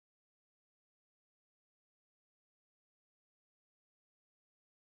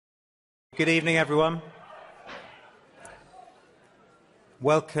Good evening, everyone.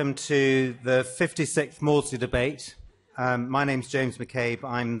 Welcome to the 56th Maudsley Debate. My name's James McCabe.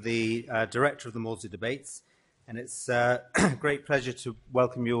 I'm the director of the Maudsley Debates, and it's a great pleasure to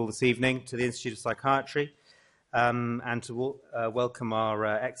welcome you all this evening to the Institute of Psychiatry and to welcome our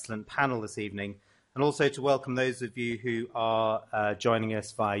excellent panel this evening, and also to welcome those of you who are joining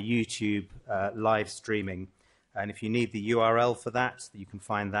us via YouTube live streaming. And if you need the URL for that, you can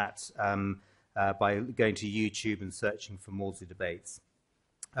find that by going to YouTube and searching for Maudsley Debates.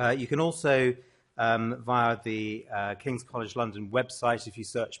 You can also, via the King's College London website, if you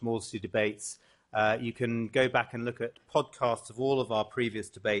search Maudsley Debates, you can go back and look at podcasts of all of our previous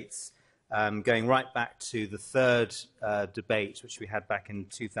debates, going right back to the third debate, which we had back in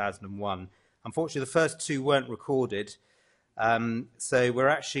 2001. Unfortunately, the first two weren't recorded, so we're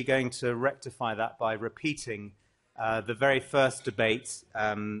actually going to rectify that by repeating the very first debate,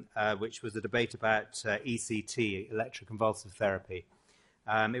 which was a debate about ECT, electroconvulsive therapy.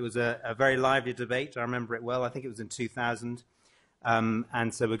 It was a very lively debate. I remember it well. I think it was in 2000.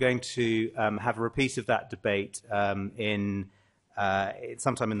 And so we're going to have a repeat of that debate sometime in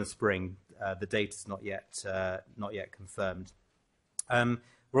the spring. The date is not yet confirmed.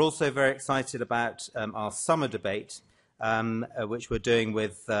 We're also very excited about our summer debate, which we're doing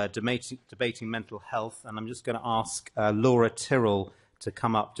with debating mental health, and I'm just going to ask Laura Tyrrell to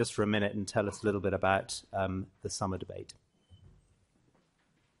come up just for a minute and tell us a little bit about the summer debate.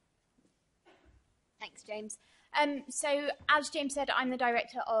 Thanks, James. So, as James said, I'm the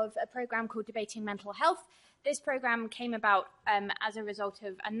director of a programme called Debating Mental Health. This programme came about as a result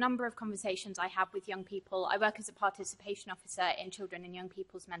of a number of conversations I have with young people. I work as a participation officer in children and young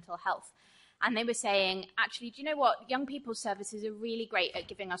people's mental health. And they were saying, actually, do you know what? Young people's services are really great at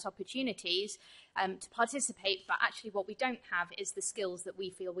giving us opportunities to participate, but actually what we don't have is the skills that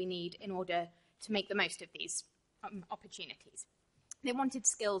we feel we need in order to make the most of these opportunities. They wanted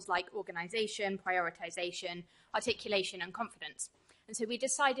skills like organisation, prioritisation, articulation and confidence. And so we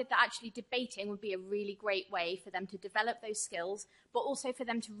decided that actually debating would be a really great way for them to develop those skills, but also for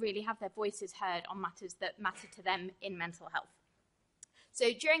them to really have their voices heard on matters that matter to them in mental health.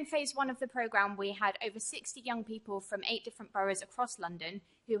 So during phase one of the programme, we had over 60 young people from 8 different boroughs across London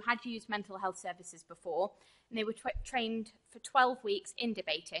who had used mental health services before, and they were trained for 12 weeks in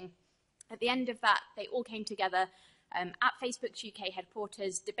debating. At the end of that, they all came together at Facebook's UK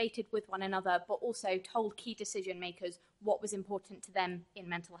headquarters, debated with one another, but also told key decision makers what was important to them in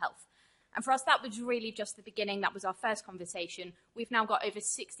mental health. And for us, that was really just the beginning. That was our first conversation. We've now got over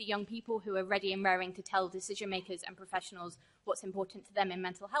 60 young people who are ready and raring to tell decision makers and professionals what's important to them in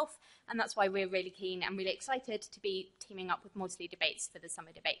mental health. And that's why we're really keen and really excited to be teaming up with Maudsley Debates for the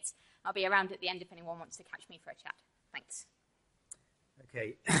summer debates. I'll be around at the end if anyone wants to catch me for a chat. Thanks.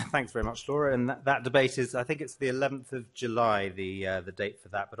 Okay, thanks very much, Laura. And that debate is, I think it's the 11th of July, the date for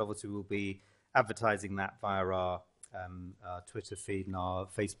that. But obviously we'll be advertising that via our Twitter feed and our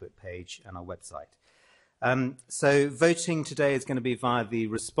Facebook page and our website. So voting today is going to be via the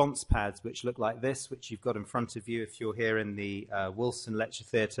response pads, which look like this, which you've got in front of you if you're here in the Wilson Lecture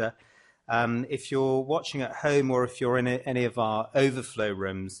Theatre. If you're watching at home or if you're in any of our overflow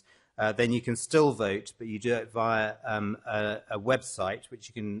rooms, then you can still vote, but you do it via a website which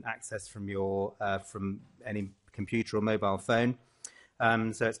you can access from from any computer or mobile phone.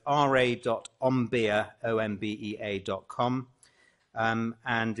 So it's ra.ombea.com,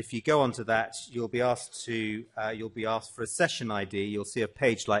 and if you go onto that, you'll be asked for a session ID. You'll see a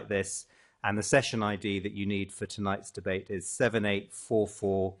page like this, and the session ID that you need for tonight's debate is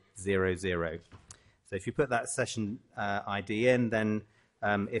 784400. So if you put that session ID in, then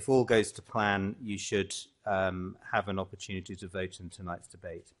if all goes to plan, you should have an opportunity to vote in tonight's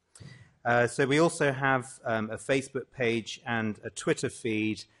debate. So we also have a Facebook page and a Twitter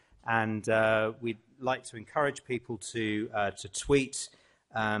feed, and we'd like to encourage people to tweet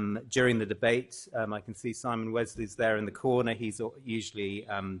during the debate. I can see Simon Wesley's there in the corner. He's usually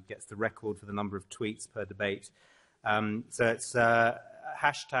gets the record for the number of tweets per debate. So it's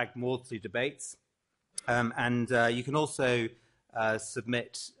hashtag Maudsley Debates, and you can also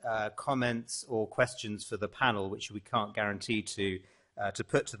submit comments or questions for the panel, which we can't guarantee to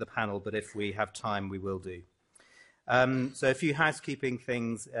put to the panel, but if we have time, we will do. So a few housekeeping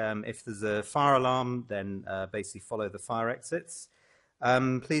things. If there's a fire alarm, then basically follow the fire exits.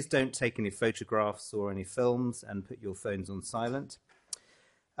 Please don't take any photographs or any films, and put your phones on silent.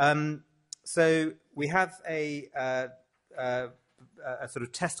 So we have a sort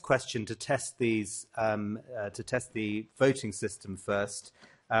of test question to test the voting system first.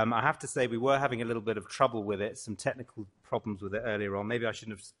 I have to say we were having a little bit of trouble with it, some technical problems with it earlier on. Maybe I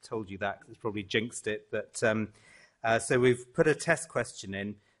shouldn't have told you that, 'cause it's probably jinxed it. But so we've put a test question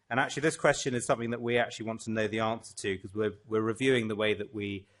in, and actually this question is something that we actually want to know the answer to, because we're reviewing the way that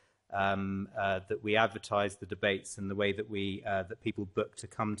we advertise the debates and the way that that people book to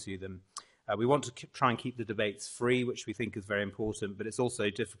come to them. We want to try and keep the debates free, which we think is very important, but it's also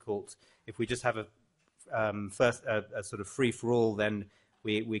difficult if we just have a sort of free-for-all, then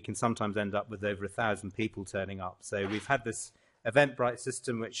we can sometimes end up with over 1,000 people turning up. So we've had this Eventbrite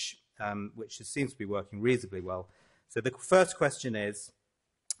system, which seems to be working reasonably well. So the first question is,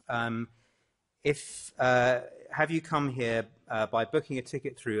 have you come here by booking a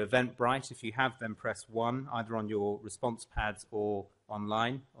ticket through Eventbrite? If you have, then press 1, either on your response pads or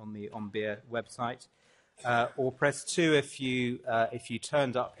online on the OnBeer website, or press 2 if you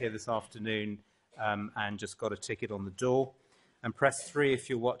turned up here this afternoon and just got a ticket on the door, and press 3 if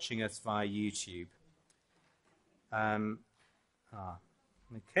you're watching us via YouTube.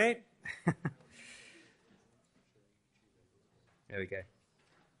 Okay. There we go.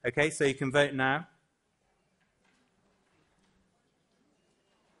 Okay, so you can vote now.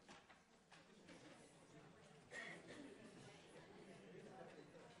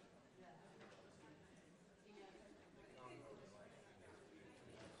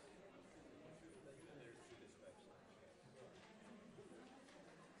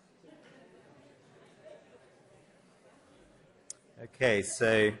 Okay,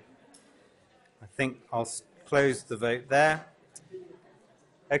 so I think I'll close the vote there.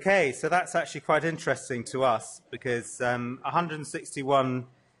 Okay, so that's actually quite interesting to us, because 161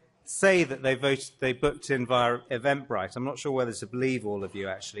 say that they booked in via Eventbrite. I'm not sure whether to believe all of you,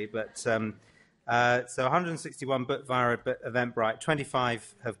 actually, but so 161 booked via Eventbrite.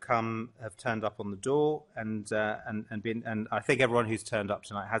 25 have turned up on the door, and I think everyone who's turned up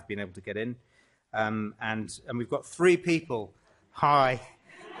tonight has been able to get in. And we've got 3 people. Hi,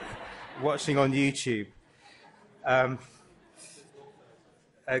 watching on YouTube.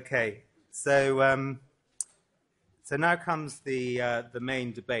 Okay, so now comes the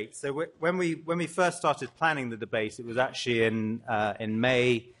main debate. So when we first started planning the debate, it was actually in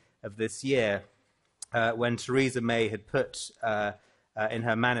May of this year, when Theresa May had put in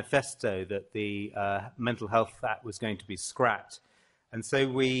her manifesto that the Mental Health Act was going to be scrapped, and so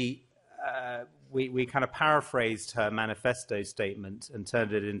we kind of paraphrased her manifesto statement and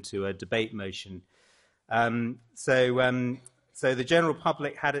turned it into a debate motion. So the general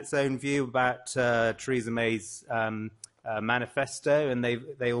public had its own view about Theresa May's manifesto, and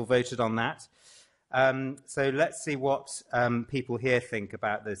they all voted on that. So let's see what people here think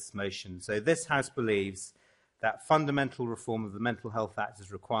about this motion. So this House believes that fundamental reform of the Mental Health Act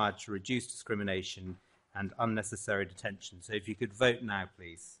is required to reduce discrimination and unnecessary detention. So if you could vote now,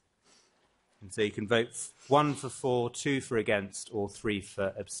 please. And so you can vote 1 for 4, 2 for against, or 3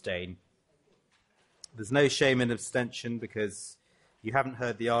 for abstain. There's no shame in abstention, because you haven't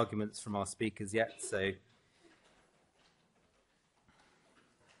heard the arguments from our speakers yet, so...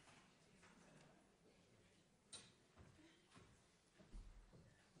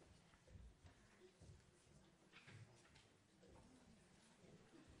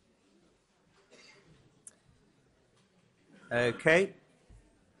 Okay.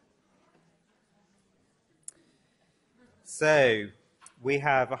 So we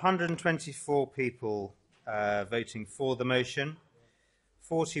have 124 people voting for the motion,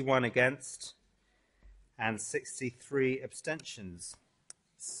 41 against, and 63 abstentions.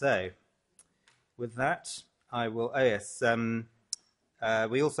 So with that, I will. Oh yes,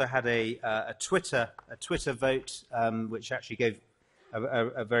 we also had a Twitter vote, which actually gave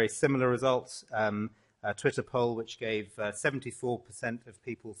a very similar result. A Twitter poll which gave 74% of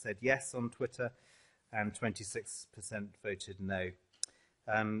people said yes on Twitter, and 26% voted no.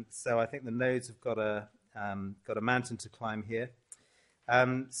 So I think the no's have got a mountain to climb here.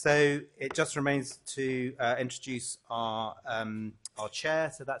 So it just remains to introduce our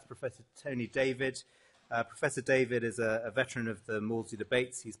chair. So that's Professor Tony David. Professor David is a veteran of the Maudsley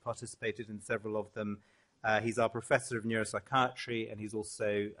Debates. He's participated in several of them. He's our Professor of Neuropsychiatry, and he's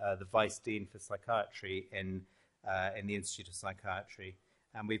also the Vice Dean for Psychiatry in the Institute of Psychiatry.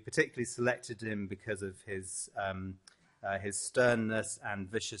 And we particularly selected him because of his sternness and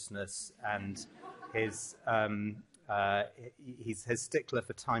viciousness, and his stickler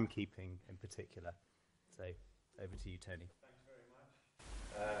for timekeeping in particular. So over to you, Tony. Thanks very much.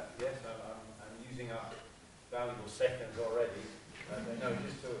 Yes, I'm using up valuable seconds already. No,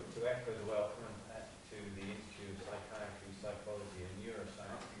 just to echo the welcome to the Institute of Psychiatry, Psychology and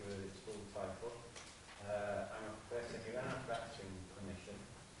Neuroscience, with its full title. I'm a professor here and a practicing clinician.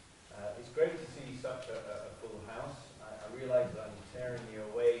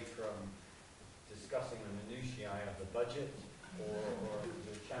 budget or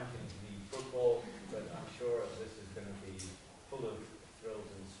the Champions League football, but I'm sure this is going to be full of thrills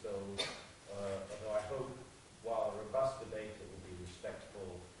and spills, although I hope, while a robust debate, it will be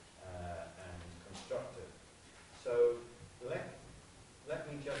respectful and constructive. So let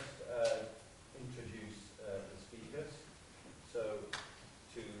me just introduce the speakers. So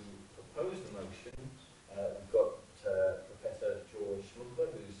to propose the motion, we've got Professor George Szmukler,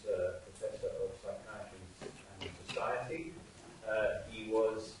 who's Professor of Psychiatry and Society. He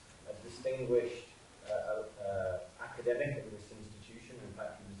was a distinguished academic in this institution. In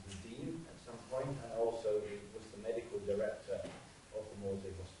fact, he was the dean at some point, and also he was the medical director of the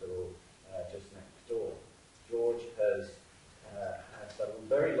Maudsley Hospital just next door. George has had a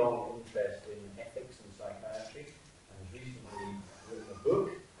very long interest in ethics and psychiatry, and has recently written a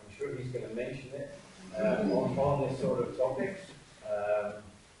book. I'm sure he's going to mention it on this sort of topics.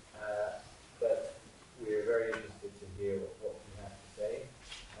 But we're very interested to hear what you have to say.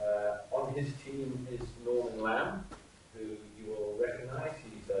 On his team is Norman Lamb, who you will recognise.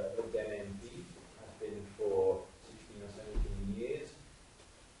 He's a Lib Dem MP, has been for 16 or 17 years.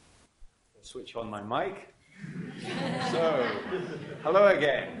 I'll switch on my mic. So, hello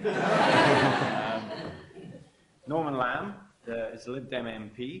again. Norman Lamb is a Lib Dem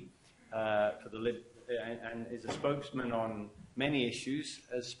MP for the Lib, and is a spokesman on many issues,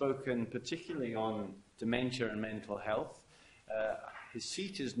 has spoken particularly on dementia and mental health. His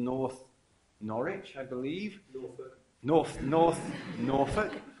seat is North Norwich, I believe. Norfolk.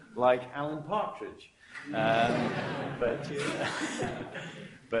 Norfolk, like Alan Partridge.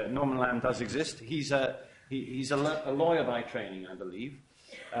 But Norman Lamb does exist. He's a lawyer by training, I believe.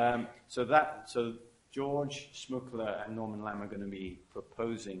 So George Szmukler and Norman Lamb are going to be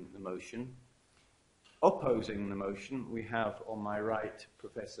proposing the motion. Opposing the motion, we have on my right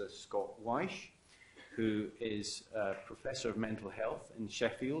Professor Scott Welch, who is a Professor of Mental Health in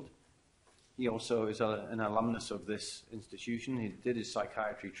Sheffield. He also is an alumnus of this institution. He did his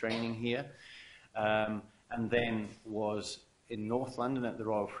psychiatry training here, and then was in North London at the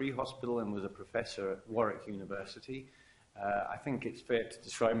Royal Free Hospital and was a professor at Warwick University. I think it's fair to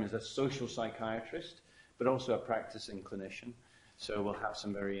describe him as a social psychiatrist, but also a practicing clinician. So we'll have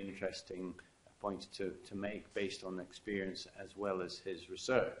some very interesting points to make based on experience as well as his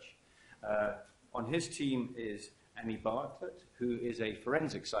research. On his team is Annie Bartlett, who is a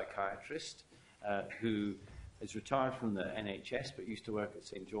forensic psychiatrist who is retired from the NHS but used to work at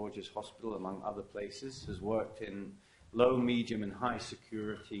St. George's Hospital, among other places, has worked in low, medium and high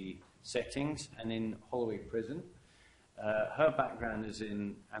security settings and in Holloway Prison. Her background is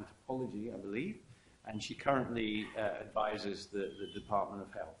in anthropology, I believe, and she currently advises the Department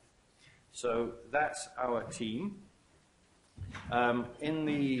of Health. So that's our team. In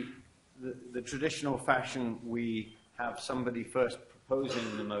the traditional fashion, we have somebody first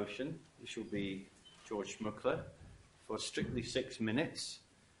proposing the motion. This will be George Szmukler for strictly 6 minutes.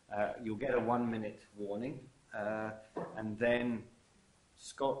 You'll get a 1-minute warning, and then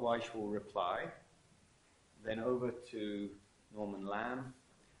Scott Welch will reply, then over to Norman Lamb,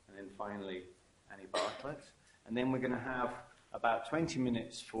 and then finally Annie Bartlett. And then we're going to have about 20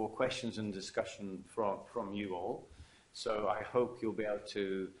 minutes for questions and discussion from you all. So I hope you'll be able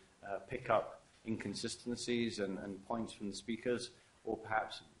to pick up inconsistencies and points from the speakers, or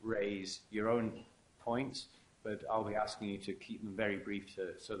perhaps raise your own points, but I'll be asking you to keep them very brief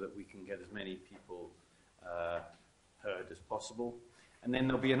so that we can get as many people heard as possible. And then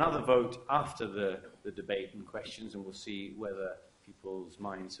there'll be another vote after the debate and questions, and we'll see whether people's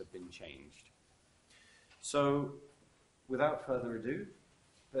minds have been changed. So, without further ado,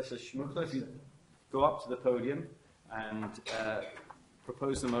 Professor Szmukler, if you go up to the podium and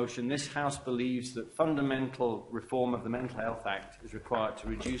propose the motion. This House believes that fundamental reform of the Mental Health Act is required to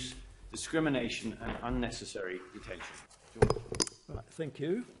reduce discrimination and unnecessary detention. Right, thank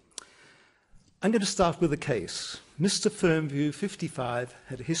you. I'm going to start with a case. Mr. Firmview, 55,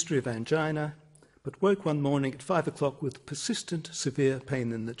 had a history of angina, but woke one morning at 5 o'clock with persistent, severe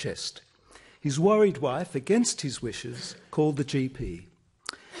pain in the chest. His worried wife, against his wishes, called the GP.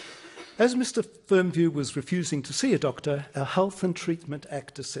 As Mr. Firmview was refusing to see a doctor, a Health and Treatment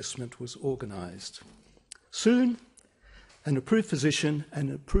Act assessment was organised. Soon, an approved physician and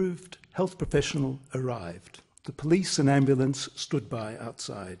an approved health professional arrived. The police and ambulance stood by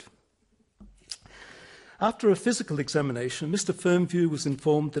outside. After a physical examination, Mr. Firmview was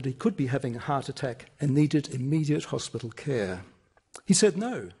informed that he could be having a heart attack and needed immediate hospital care. He said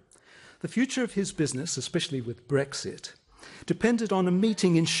no. The future of his business, especially with Brexit, depended on a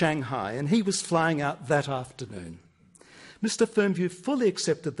meeting in Shanghai, and he was flying out that afternoon. Mr. Firmview fully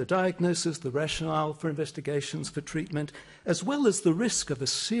accepted the diagnosis, the rationale for investigations, for treatment, as well as the risk of a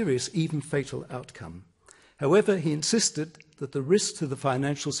serious, even fatal outcome. However, he insisted that the risk to the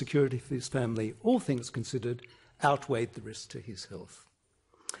financial security of his family, all things considered, outweighed the risk to his health.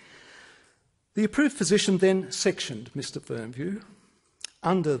 The approved physician then sectioned Mr. Firmview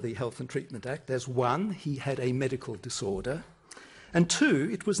under the Health and Treatment Act as 1, he had a medical disorder, and 2,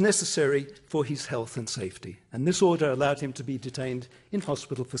 it was necessary for his health and safety, and this order allowed him to be detained in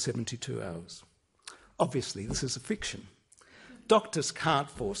hospital for 72 hours. Obviously, this is a fiction. Doctors can't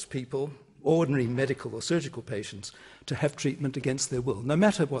force people, ordinary medical or surgical patients, to have treatment against their will, no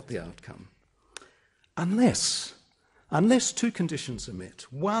matter what the outcome. Unless 2 conditions are met.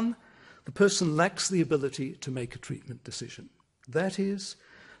 1, the person lacks the ability to make a treatment decision. That is,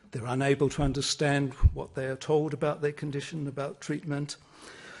 they're unable to understand what they are told about their condition, about treatment.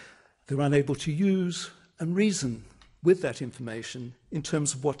 They're unable to use and reason with that information in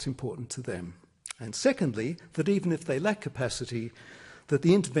terms of what's important to them. And secondly, that even if they lack capacity, that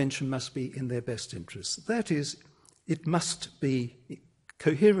the intervention must be in their best interest. That is, it must be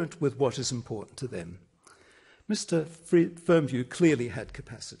coherent with what is important to them. Mr. Firmview clearly had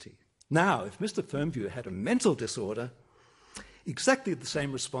capacity. Now, if Mr. Firmview had a mental disorder, exactly the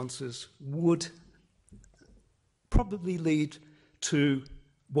same responses would probably lead to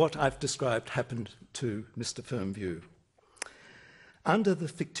what I've described happened to Mr. Firmview. Under the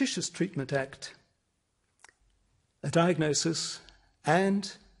Fictitious Treatment Act, a diagnosis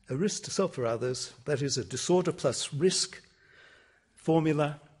and a risk to self or others, that is a disorder plus risk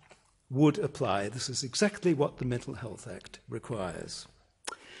formula, would apply. This is exactly what the Mental Health Act requires.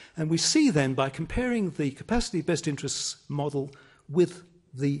 And we see then, by comparing the capacity best interests model with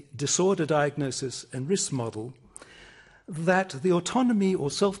the disorder diagnosis and risk model, that the autonomy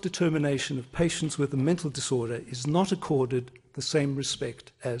or self-determination of patients with a mental disorder is not accorded the same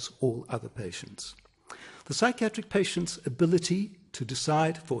respect as all other patients. The psychiatric patient's ability to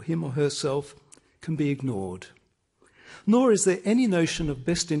decide for him or herself can be ignored. Nor is there any notion of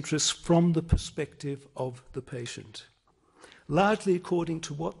best interests from the perspective of the patient, largely according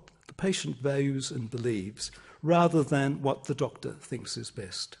to what the patient values and believes, rather than what the doctor thinks is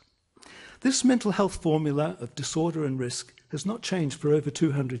best. This mental health formula of disorder and risk has not changed for over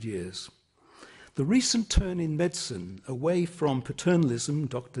 200 years. The recent turn in medicine away from paternalism,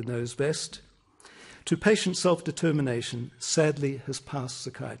 doctor knows best, to patient self-determination sadly has passed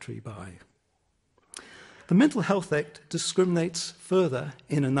psychiatry by. The Mental Health Act discriminates further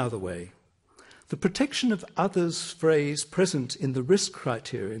in another way. The protection of others phrase present in the risk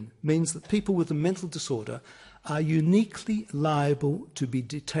criterion means that people with a mental disorder are uniquely liable to be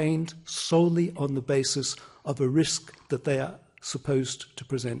detained solely on the basis of a risk that they are supposed to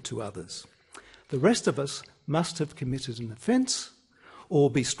present to others. The rest of us must have committed an offence or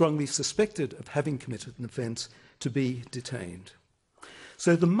be strongly suspected of having committed an offence to be detained.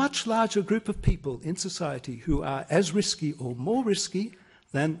 So the much larger group of people in society who are as risky or more risky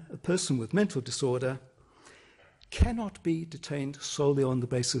than a person with mental disorder cannot be detained solely on the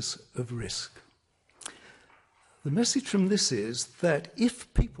basis of risk. The message from this is that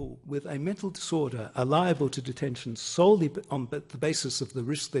if people with a mental disorder are liable to detention solely on the basis of the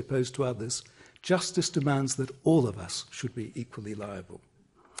risk they pose to others, justice demands that all of us should be equally liable.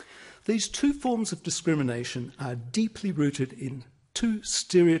 These 2 forms of discrimination are deeply rooted in 2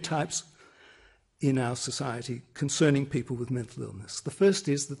 stereotypes in our society concerning people with mental illness. The first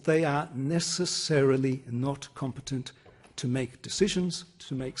is that they are necessarily not competent to make decisions,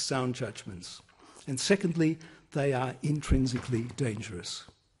 to make sound judgments. And secondly, they are intrinsically dangerous.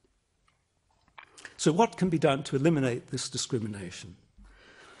 So what can be done to eliminate this discrimination?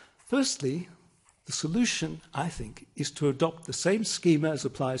 Firstly, the solution, I think, is to adopt the same schema as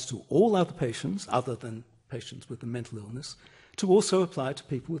applies to all other patients, other than patients with a mental illness, to also apply to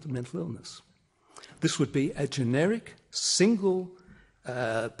people with a mental illness. This would be a generic, single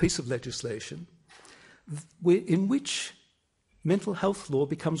piece of legislation in which mental health law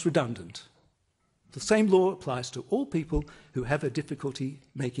becomes redundant. The same law applies to all people who have a difficulty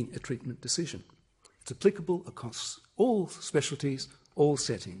making a treatment decision. It's applicable across all specialties, all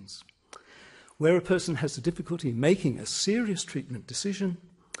settings. Where a person has a difficulty making a serious treatment decision,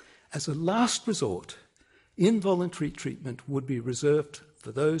 as a last resort, involuntary treatment would be reserved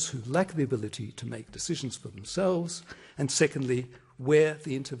for those who lack the ability to make decisions for themselves, and secondly, where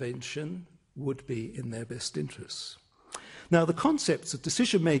the intervention would be in their best interests. Now, the concepts of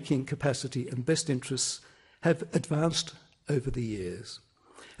decision-making capacity and best interests have advanced over the years,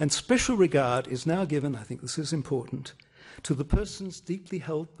 and special regard is now given, I think this is important, to the person's deeply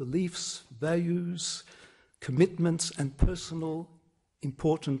held beliefs, values, commitments and personal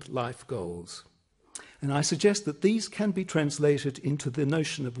important life goals. And I suggest that these can be translated into the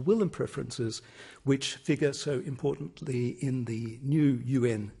notion of will and preferences, which figure so importantly in the new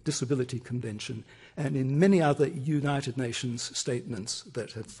UN Disability Convention and in many other United Nations statements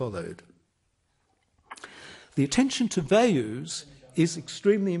that have followed. The attention to values is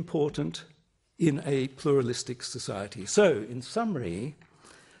extremely important in a pluralistic society. So, in summary,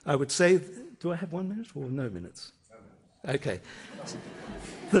 I would say, do I have 1 minute or no minutes? Okay.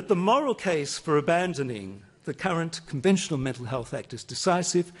 That the moral case for abandoning the current conventional Mental Health Act is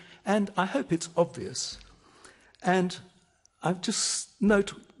decisive, and I hope it's obvious. And I just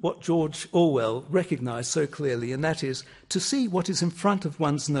note what George Orwell recognised so clearly, and that is, to see what is in front of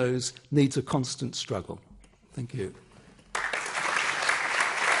one's nose needs a constant struggle. Thank you.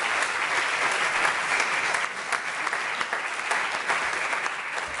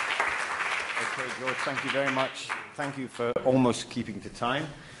 George, thank you very much. Thank you for almost keeping to time.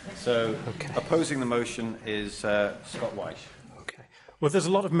 So, opposing the motion is Scott Welch. Okay. Well, there's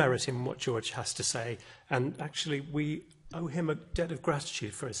a lot of merit in what George has to say, and actually we owe him a debt of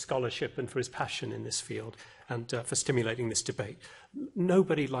gratitude for his scholarship and for his passion in this field and for stimulating this debate.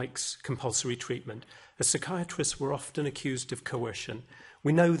 Nobody likes compulsory treatment. As psychiatrists, we're often accused of coercion.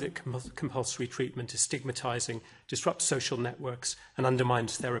 We know that compulsory treatment is stigmatizing, disrupts social networks, and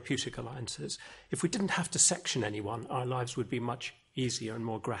undermines therapeutic alliances. If we didn't have to section anyone, our lives would be much easier and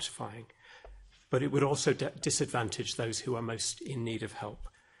more gratifying. But it would also disadvantage those who are most in need of help.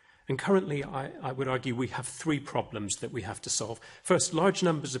 And currently, I would argue we have three problems that we have to solve. First, large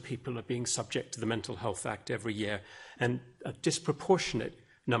numbers of people are being subject to the Mental Health Act every year, and a disproportionate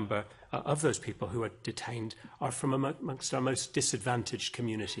number of those people who are detained are from amongst our most disadvantaged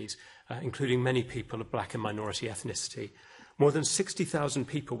communities, including many people of black and minority ethnicity. More than 60,000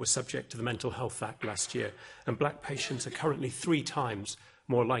 people were subject to the Mental Health Act last year, and black patients are currently 3 times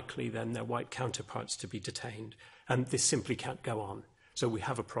more likely than their white counterparts to be detained. And this simply can't go on. So we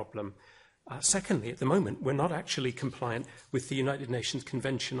have a problem. Secondly, at the moment, we're not actually compliant with the United Nations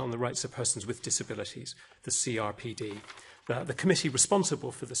Convention on the Rights of Persons with Disabilities, the CRPD. The committee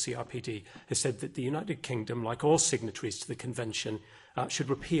responsible for the CRPD has said that the United Kingdom, like all signatories to the convention, should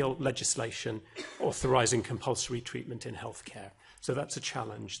repeal legislation authorising compulsory treatment in healthcare. So that's a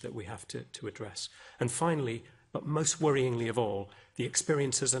challenge that we have to address. And finally, but most worryingly of all, the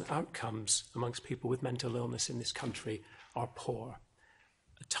experiences and outcomes amongst people with mental illness in this country are poor.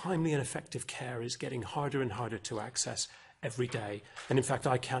 Timely and effective care is getting harder and harder to access every day. And in fact,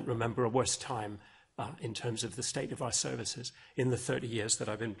 I can't remember a worse time in terms of the state of our services in the 30 years that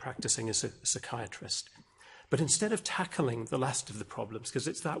I've been practicing as a psychiatrist. But instead of tackling the last of the problems, because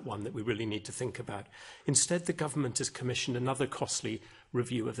it's that one that we really need to think about, instead the government has commissioned another costly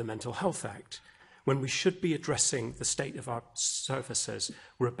review of the Mental Health Act. When we should be addressing the state of our services,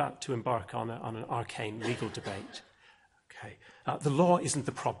 we're about to embark on an arcane legal debate. Okay. The law isn't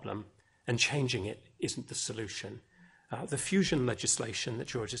the problem, and changing it isn't the solution. The fusion legislation that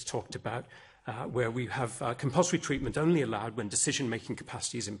George has talked about, where we have compulsory treatment only allowed when decision-making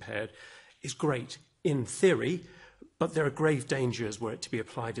capacity is impaired, is great in theory, but there are grave dangers were it to be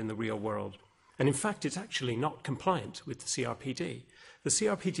applied in the real world. And in fact, it's actually not compliant with the CRPD. The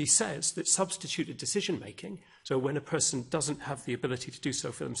CRPD says that substituted decision-making, so when a person doesn't have the ability to do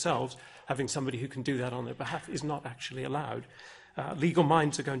so for themselves, having somebody who can do that on their behalf is not actually allowed. Legal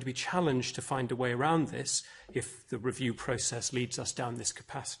minds are going to be challenged to find a way around this if the review process leads us down this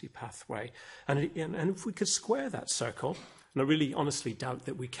capacity pathway. And if we could square that circle, and I really honestly doubt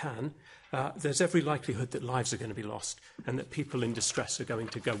that we can, there's every likelihood that lives are going to be lost and that people in distress are going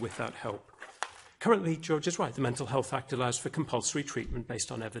to go without help. Currently, George is right, the Mental Health Act allows for compulsory treatment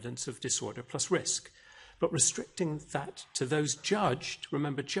based on evidence of disorder plus risk. But restricting that to those judged,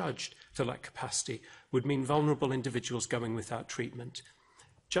 remember judged, to lack capacity would mean vulnerable individuals going without treatment.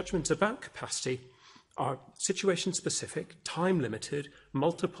 Judgments about capacity are situation-specific, time-limited,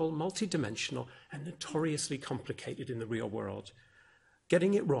 multiple, multidimensional, and notoriously complicated in the real world.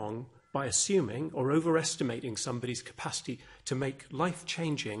 Getting it wrong by assuming or overestimating somebody's capacity to make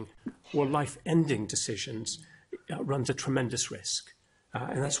life-changing or life-ending decisions runs a tremendous risk.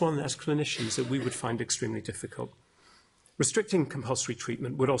 And that's one, as clinicians, that we would find extremely difficult. Restricting compulsory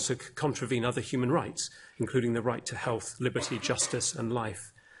treatment would also contravene other human rights, including the right to health, liberty, justice, and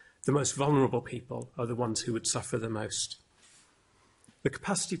life. The most vulnerable people are the ones who would suffer the most. The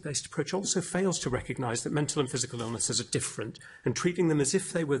capacity-based approach also fails to recognise that mental and physical illnesses are different, and treating them as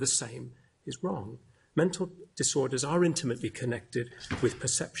if they were the same is wrong. Mental disorders are intimately connected with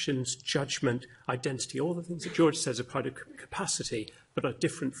perceptions, judgment, identity, all the things that George says are part of capacity, but are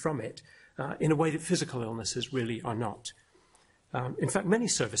different from it in a way that physical illnesses really are not. In fact, many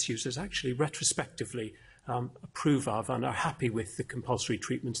service users actually retrospectively approve of and are happy with the compulsory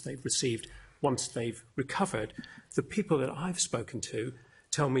treatments they've received once they've recovered. The people that I've spoken to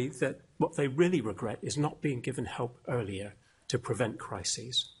tell me that what they really regret is not being given help earlier to prevent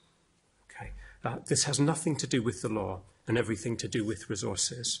crises. Okay. This has nothing to do with the law and everything to do with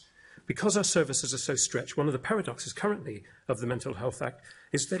resources. Because our services are so stretched, one of the paradoxes currently of the Mental Health Act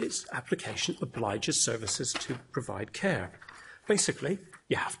is that its application obliges services to provide care. Basically,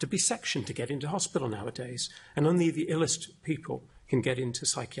 you have to be sectioned to get into hospital nowadays, and only the illest people can get into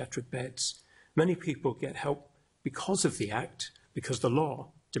psychiatric beds. Many people get help because of the Act, because the law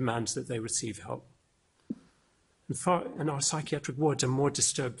demands that they receive help. And our psychiatric wards are more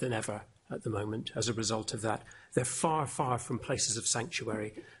disturbed than ever at the moment as a result of that. They're far, far from places of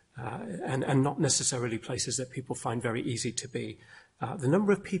sanctuary and not necessarily places that people find very easy to be. The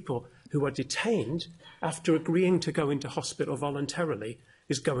number of people who are detained after agreeing to go into hospital voluntarily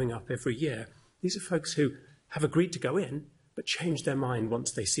is going up every year. These are folks who have agreed to go in, but change their mind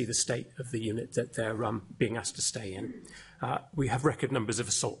once they see the state of the unit that they're being asked to stay in. We have record numbers of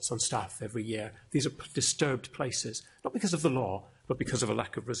assaults on staff every year. These are disturbed places, not because of the law, but because of a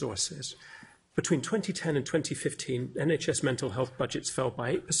lack of resources. Between 2010 and 2015, NHS mental health budgets fell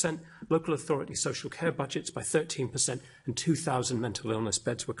by 8%, local authority social care budgets by 13%, and 2,000 mental illness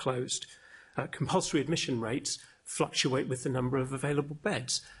beds were closed. Compulsory admission rates fluctuate with the number of available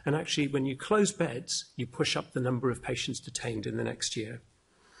beds. And actually, when you close beds, you push up the number of patients detained in the next year.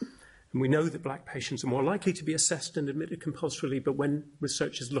 And we know that black patients are more likely to be assessed and admitted compulsorily, but when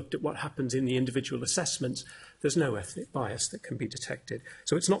researchers looked at what happens in the individual assessments, there's no ethnic bias that can be detected.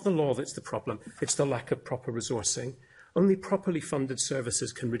 So it's not the law that's the problem, it's the lack of proper resourcing. Only properly funded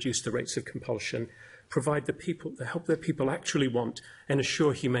services can reduce the rates of compulsion, provide the help that people actually want, and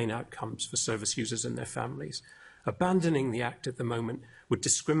assure humane outcomes for service users and their families. Abandoning the Act at the moment would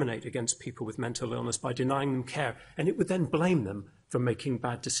discriminate against people with mental illness by denying them care, and it would then blame them for making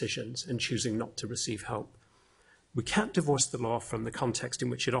bad decisions and choosing not to receive help. We can't divorce the law from the context in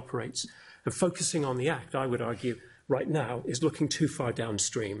which it operates, and focusing on the Act, I would argue, right now is looking too far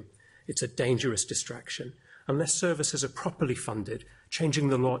downstream. It's a dangerous distraction. Unless services are properly funded, changing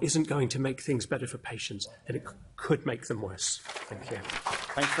the law isn't going to make things better for patients, and it could make them worse. Thank you.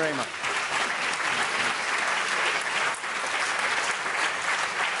 Thanks very much.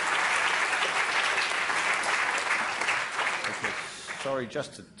 Sorry,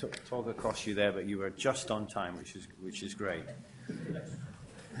 just to talk across you there, but you were just on time, which is great.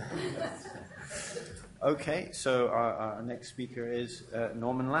 Okay, so our next speaker is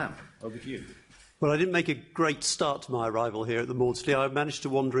Norman Lamb. Over to you. Well, I didn't make a great start to my arrival here at the Maudsley. I managed to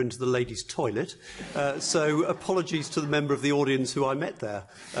wander into the ladies' toilet, so apologies to the member of the audience who I met there.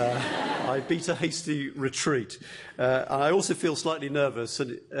 I beat a hasty retreat. And I also feel slightly nervous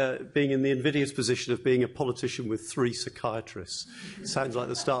being in the invidious position of being a politician with 3 psychiatrists. Sounds like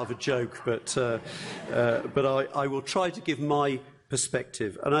the start of a joke, but I will try to give my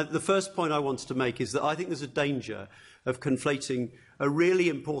perspective. And the first point I wanted to make is that I think there's a danger of conflating a really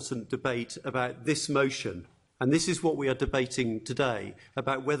important debate about this motion, and this is what we are debating today,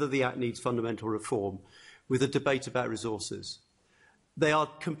 about whether the Act needs fundamental reform, with a debate about resources. They are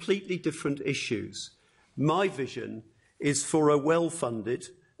completely different issues. My vision is for a well-funded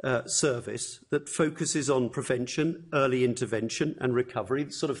service that focuses on prevention, early intervention and recovery,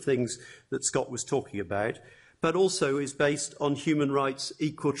 the sort of things that Scott was talking about, but also is based on human rights,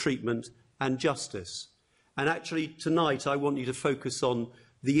 equal treatment and justice. And actually, tonight, I want you to focus on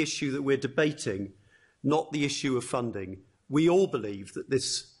the issue that we're debating, not the issue of funding. We all believe that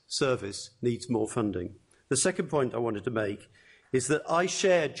this service needs more funding. The second point I wanted to make is that I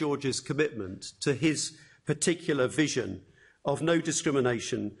share George's commitment to his particular vision of no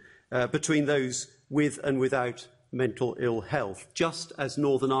discrimination between those with and without mental ill health, just as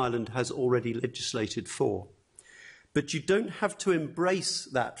Northern Ireland has already legislated for. But you don't have to embrace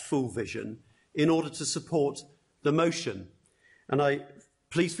that full vision in order to support the motion. And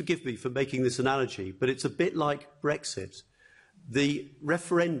please forgive me for making this analogy, but it's a bit like Brexit. The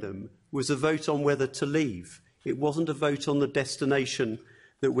referendum was a vote on whether to leave. It wasn't a vote on the destination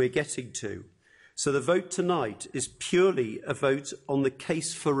that we're getting to. So the vote tonight is purely a vote on the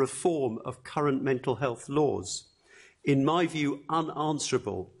case for reform of current mental health laws. In my view,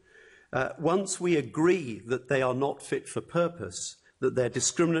 unanswerable. Once we agree that they are not fit for purpose, that they're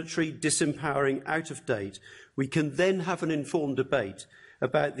discriminatory, disempowering, out of date, we can then have an informed debate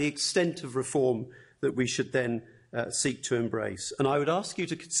about the extent of reform that we should then seek to embrace. And I would ask you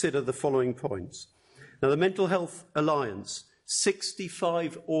to consider the following points. Now, the Mental Health Alliance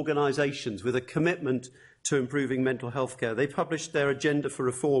 65 organisations with a commitment to improving mental health care. They published their agenda for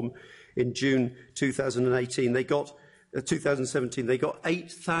reform in June 2017. They got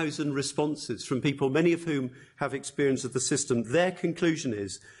 8,000 responses from people, many of whom have experience of the system. Their conclusion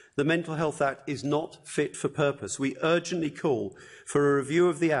is the Mental Health Act is not fit for purpose. We urgently call for a review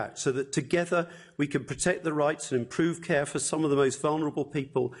of the Act so that together we can protect the rights and improve care for some of the most vulnerable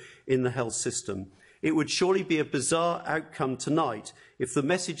people in the health system. It would surely be a bizarre outcome tonight if the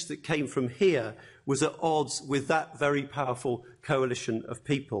message that came from here was at odds with that very powerful coalition of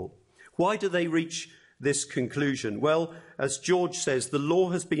people. Why do they reach this conclusion? Well, as George says, the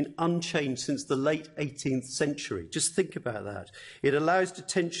law has been unchanged since the late 18th century. Just think about that. It allows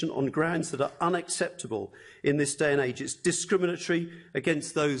detention on grounds that are unacceptable in this day and age. It's discriminatory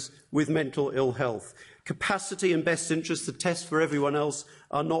against those with mental ill health. Capacity and best interest, the test for everyone else,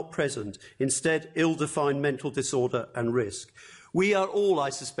 are not present. Instead, ill-defined mental disorder and risk. We are all, I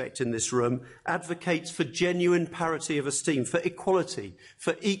suspect, in this room, advocates for genuine parity of esteem, for equality,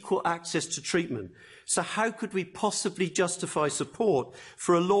 for equal access to treatment. So how could we possibly justify support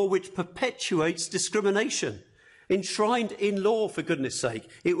for a law which perpetuates discrimination? Enshrined in law, for goodness sake,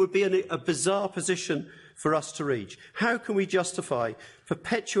 it would be a bizarre position for us to reach. How can we justify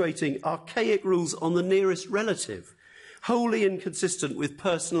perpetuating archaic rules on the nearest relative? Wholly inconsistent with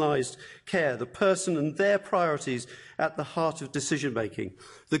personalised care, the person and their priorities at the heart of decision-making.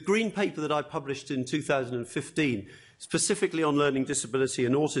 The Green Paper that I published in 2015, specifically on learning disability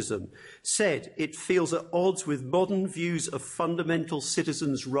and autism, said it feels at odds with modern views of fundamental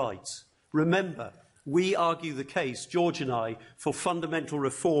citizens' rights. Remember, we argue the case, George and I, for fundamental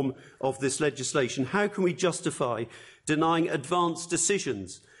reform of this legislation. How can we justify denying advanced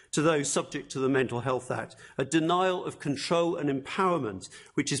decisions to those subject to the Mental Health Act, a denial of control and empowerment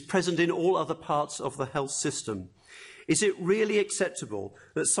which is present in all other parts of the health system? Is it really acceptable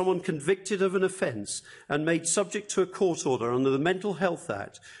that someone convicted of an offence and made subject to a court order under the Mental Health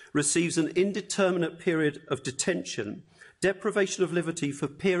Act receives an indeterminate period of detention, deprivation of liberty for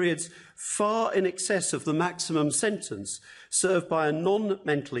periods far in excess of the maximum sentence served by a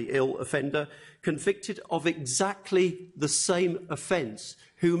non-mentally ill offender convicted of exactly the same offence,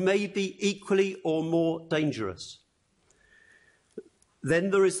 who may be equally or more dangerous? Then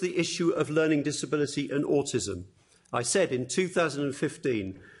there is the issue of learning disability and autism. I said in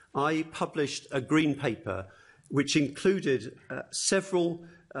 2015 I published a Green Paper which included several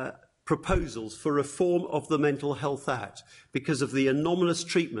proposals for reform of the Mental Health Act because of the anomalous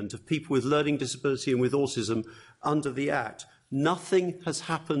treatment of people with learning disability and with autism under the Act. Nothing has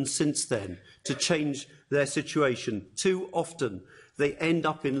happened since then to change their situation. Too often they end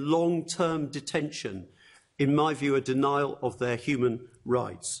up in long-term detention, in my view, a denial of their human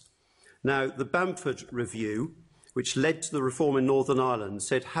rights. Now, the Bamford Review, which led to the reform in Northern Ireland,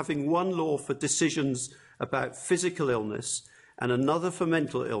 said having one law for decisions about physical illness and another for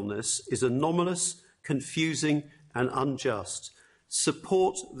mental illness is anomalous, confusing and unjust.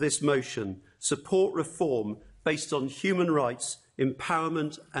 Support this motion. Support reform based on human rights,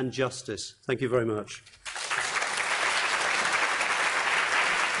 empowerment and justice. Thank you very much.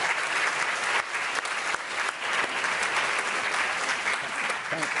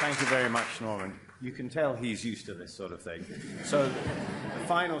 Thank you very much, Norman. You can tell he's used to this sort of thing. So, the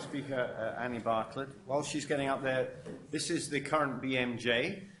final speaker, Annie Bartlett. While she's getting up there, this is the current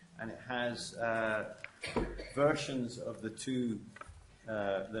BMJ, and it has versions of the two,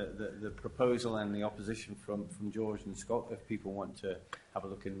 the proposal and the opposition from George and Scott, if people want to have a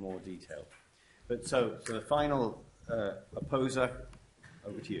look in more detail. But so the final opposer,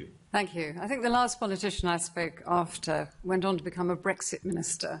 over to you. Thank you. I think the last politician I spoke after went on to become a Brexit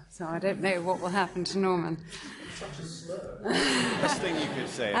minister, so I don't know what will happen to Norman. Such a slur. Best thing you could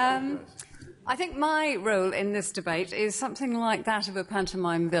say. I think my role in this debate is something like that of a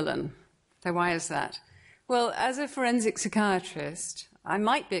pantomime villain. So why is that? Well, as a forensic psychiatrist, I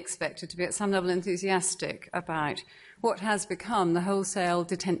might be expected to be at some level enthusiastic about what has become the wholesale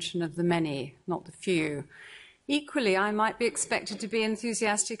detention of the many, not the few. Equally, I might be expected to be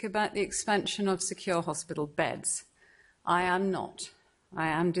enthusiastic about the expansion of secure hospital beds. I am not. I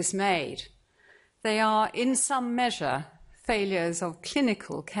am dismayed. They are, in some measure, failures of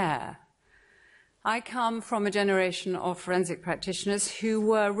clinical care. I come from a generation of forensic practitioners who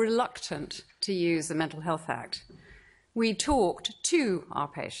were reluctant to use the Mental Health Act. We talked to our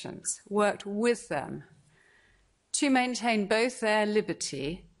patients, worked with them to maintain both their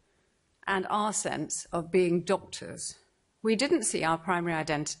liberty and our sense of being doctors. We didn't see our primary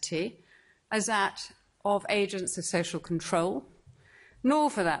identity as that of agents of social control,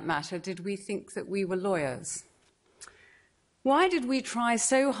 nor, for that matter, did we think that we were lawyers. Why did we try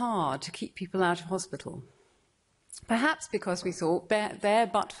so hard to keep people out of hospital? Perhaps because we thought, there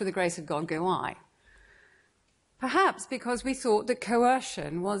but for the grace of God go I. Perhaps because we thought that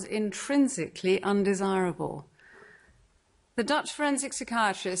coercion was intrinsically undesirable. The Dutch forensic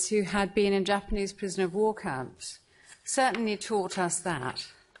psychiatrists who had been in Japanese prisoner of war camps certainly taught us that.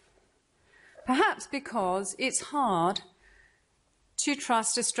 Perhaps because it's hard to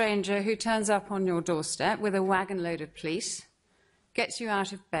trust a stranger who turns up on your doorstep with a wagon load of police, gets you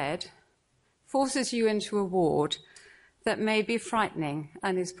out of bed, forces you into a ward that may be frightening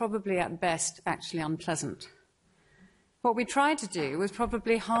and is probably at best actually unpleasant. What we tried to do was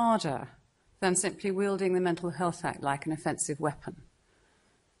probably harder than simply wielding the Mental Health Act like an offensive weapon.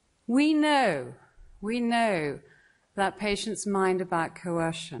 We know that patients mind about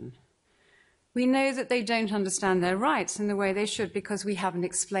coercion. We know that they don't understand their rights in the way they should because we haven't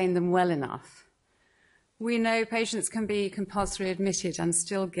explained them well enough. We know patients can be compulsory admitted and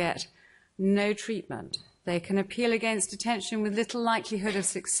still get no treatment. They can appeal against detention with little likelihood of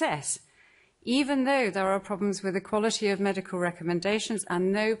success, even though there are problems with the quality of medical recommendations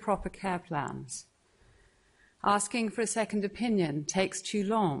and no proper care plans. Asking for a second opinion takes too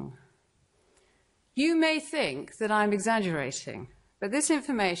long. You may think that I'm exaggerating, but this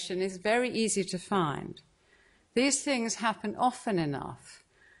information is very easy to find. These things happen often enough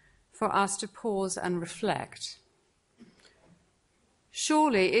for us to pause and reflect.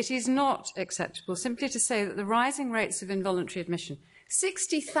 Surely it is not acceptable simply to say that the rising rates of involuntary admission,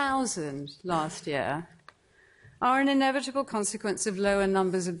 60,000 last year, are an inevitable consequence of lower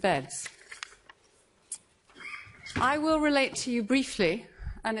numbers of beds. I will relate to you briefly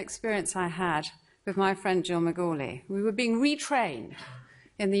an experience I had with my friend Jill McGawley. We were being retrained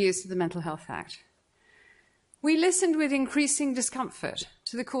in the use of the Mental Health Act. We listened with increasing discomfort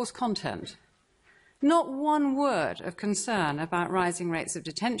to the course content. Not one word of concern about rising rates of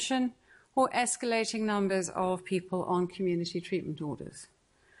detention or escalating numbers of people on community treatment orders.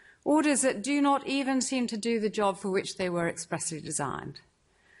 Orders that do not even seem to do the job for which they were expressly designed.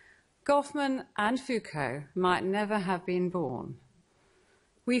 Goffman and Foucault might never have been born.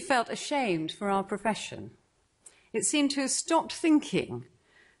 We felt ashamed for our profession. It seemed to have stopped thinking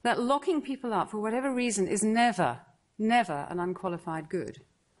that locking people up for whatever reason is never an unqualified good.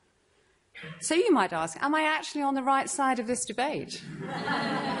 So you might ask, am I actually on the right side of this debate?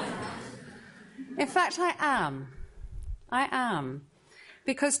 In fact, I am. I am.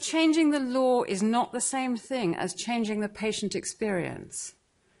 Because changing the law is not the same thing as changing the patient experience.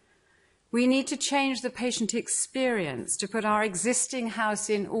 We need to change the patient experience to put our existing house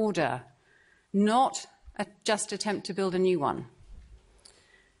in order, not just attempt to build a new one.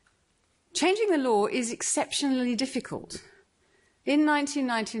 Changing the law is exceptionally difficult. In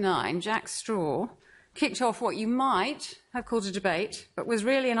 1999, Jack Straw kicked off what you might have called a debate, but was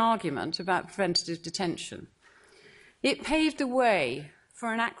really an argument about preventative detention. It paved the way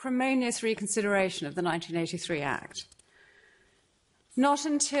for an acrimonious reconsideration of the 1983 Act. Not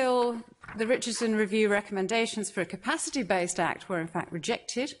until the Richardson Review recommendations for a capacity-based act were in fact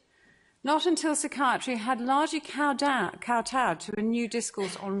rejected, not until psychiatry had largely kowtowed to a new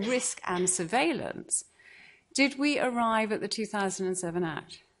discourse on risk and surveillance, did we arrive at the 2007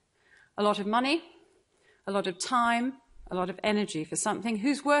 Act. A lot of money, a lot of time, a lot of energy for something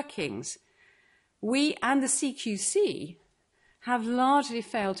whose workings we and the CQC have largely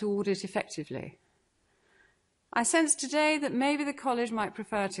failed to audit effectively. I sense today that maybe the college might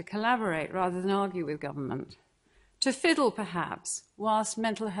prefer to collaborate rather than argue with government, to fiddle perhaps whilst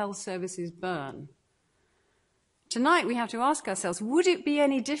mental health services burn. Tonight we have to ask ourselves, would it be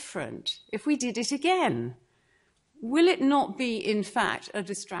any different if we did it again? Will it not be, in fact, a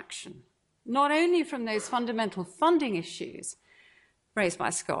distraction, not only from those fundamental funding issues raised by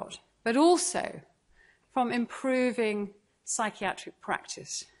Scott, but also from improving psychiatric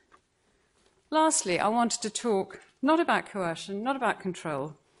practice? Lastly, I wanted to talk not about coercion, not about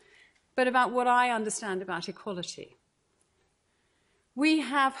control, but about what I understand about equality. We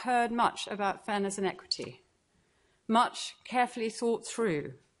have heard much about fairness and equity, much carefully thought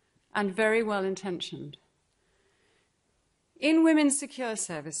through and very well intentioned. In women's secure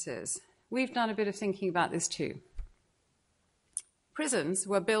services, we've done a bit of thinking about this too. Prisons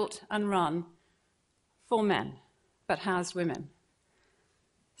were built and run for men, but housed women.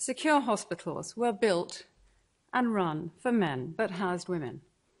 Secure hospitals were built and run for men, but housed women.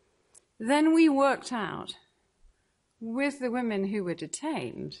 Then we worked out with the women who were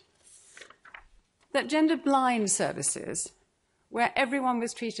detained that gender-blind services, where everyone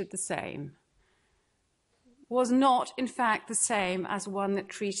was treated the same, was not, in fact, the same as one that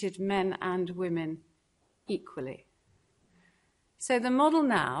treated men and women equally. So the model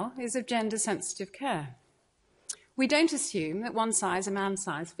now is of gender-sensitive care. We don't assume that one size, a man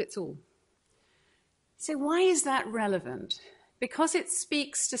size, fits all. So why is that relevant? Because it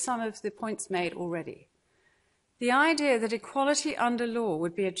speaks to some of the points made already. The idea that equality under law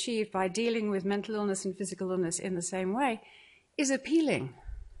would be achieved by dealing with mental illness and physical illness in the same way is appealing.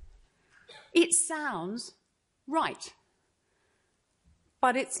 It sounds right,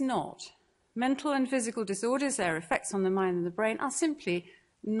 but it's not. Mental and physical disorders, their effects on the mind and the brain, are simply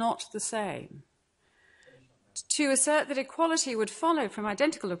not the same. To assert that equality would follow from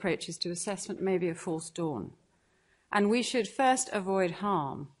identical approaches to assessment may be a false dawn. And we should first avoid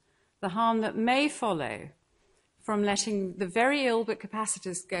harm, the harm that may follow from letting the very ill but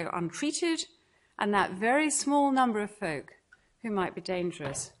capacitous go untreated and that very small number of folk who might be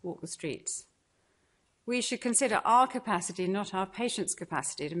dangerous walk the streets. We should consider our capacity, not our patients'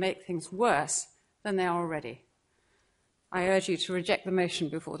 capacity, to make things worse than they are already. I urge you to reject the motion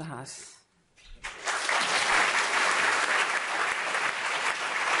before the House.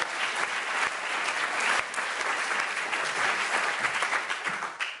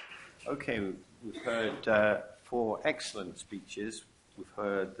 Okay, we've heard 4 excellent speeches. We've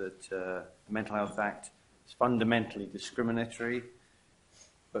heard that the Mental Health Act is fundamentally discriminatory,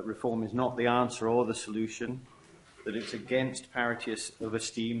 but reform is not the answer or the solution, that it's against parity of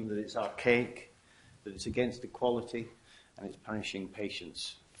esteem, that it's archaic, that it's against equality, and it's punishing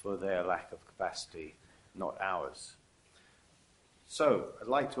patients for their lack of capacity, not ours. So, I'd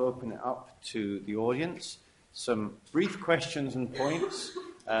like to open it up to the audience. Some brief questions and points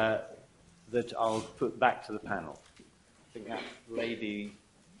that I'll put back to the panel. I think that lady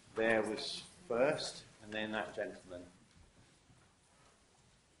there was first, and then that gentleman.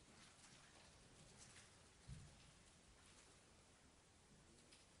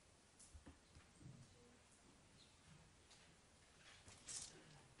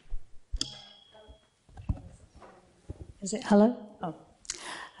 Is it hello? Oh.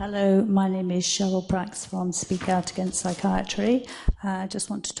 Hello, my name is Cheryl Prax from Speak Out Against Psychiatry. I just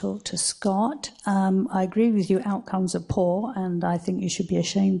want to talk to Scott. I agree with you, outcomes are poor, and I think you should be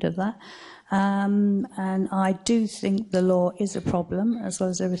ashamed of that. And I do think the law is a problem, as well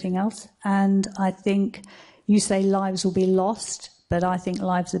as everything else. And I think you say lives will be lost, but I think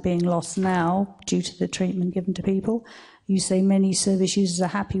lives are being lost now due to the treatment given to people. You say many service users are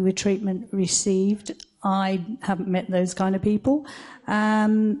happy with treatment received. I haven't met those kind of people.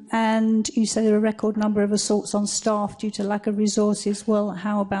 And you say there are a record number of assaults on staff due to lack of resources. Well,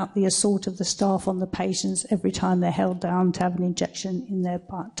 how about the assault of the staff on the patients every time they're held down to have an injection in their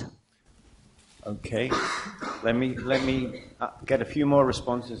butt? Okay. Let me get a few more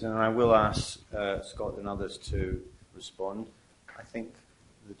responses, and I will ask Scott and others to respond. I think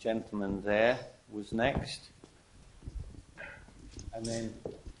the gentleman there was next. And then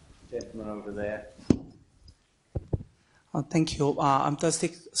the gentleman over there. Thank you. I'm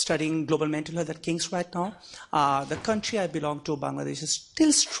Thursday studying global mental health at King's right now. The country I belong to, Bangladesh, is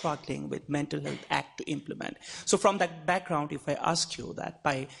still struggling with Mental Health Act to implement. So from that background, if I ask you that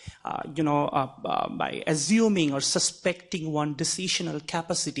by assuming or suspecting one decisional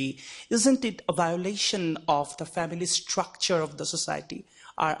capacity, isn't it a violation of the family structure of the society?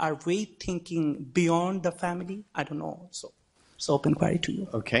 Are we thinking beyond the family? I don't know. So open query to you.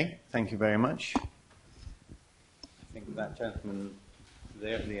 Okay, thank you very much. I think that gentleman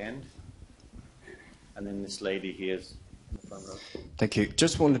there at the end, and then this lady here is in the front row. Thank you.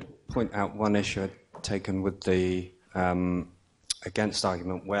 Just wanted to point out one issue I'd taken with the against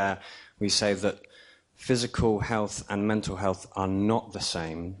argument, where we say that physical health and mental health are not the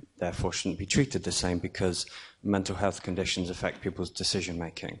same, therefore shouldn't be treated the same because mental health conditions affect people's decision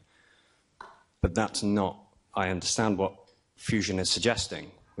making. But that's not, I understand what Fusion is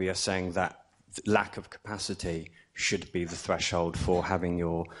suggesting. We are saying that lack of capacity should be the threshold for having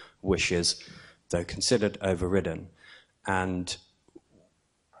your wishes, though considered, overridden. And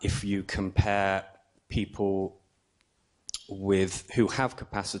if you compare people who have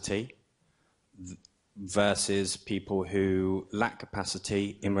capacity versus people who lack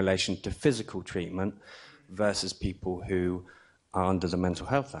capacity in relation to physical treatment versus people who are under the Mental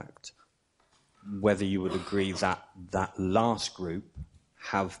Health Act, whether you would agree that that last group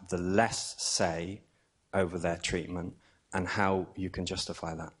have the less say over their treatment and how you can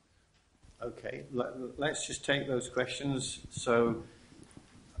justify that. Okay, let's just take those questions. So,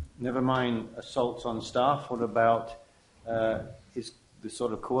 never mind assaults on staff, what about is the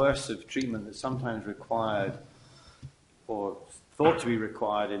sort of coercive treatment that's sometimes required or thought to be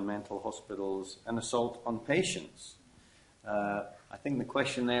required in mental hospitals an assault on patients? I think the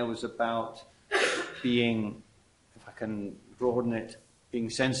question there was about being, if broaden it, being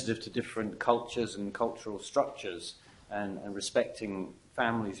sensitive to different cultures and cultural structures and respecting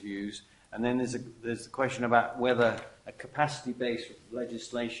families' views. And then there's the question about whether a capacity-based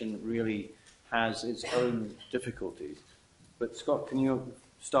legislation really has its own difficulties. But Scott, can you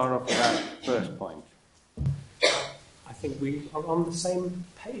start off with that first point? I think we are on the same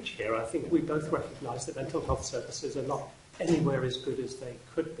page here. I think we both recognise that mental health services are not anywhere as good as they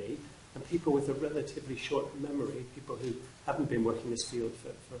could be, and people with a relatively short memory, people who haven't been working this field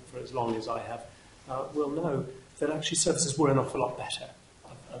for as long as I have, will know that actually services were an awful lot better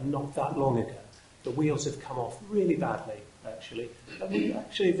not that long ago. The wheels have come off really badly, actually. And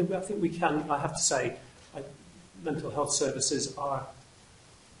I think we can, I have to say, mental health services are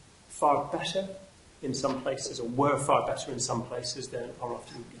far better in some places, or were far better in some places than are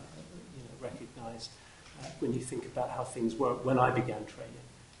often recognised when you think about how things were when I began training,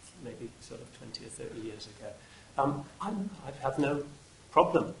 maybe sort of 20 or 30 years ago. I have no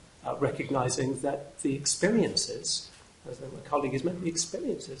problem recognising that the experiences, as my colleague has meant, the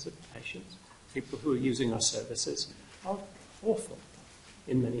experiences of patients, people who are using our services, are awful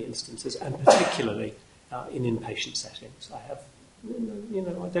in many instances, and particularly in inpatient settings.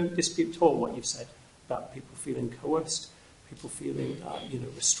 I don't dispute at all what you've said about people feeling coerced, people feeling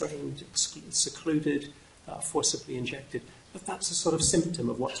restrained, secluded, forcibly injected. But that's a sort of symptom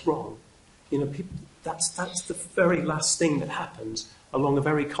of what's wrong. That's the very last thing that happens along a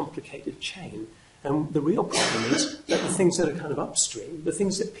very complicated chain. And the real problem is that the things that are kind of upstream, the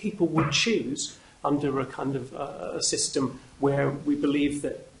things that people would choose under a kind of a system where we believe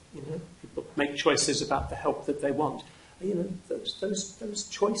that people make choices about the help that they want. Those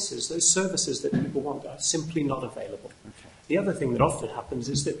choices, those services that people want are simply not available. Okay. The other thing that often happens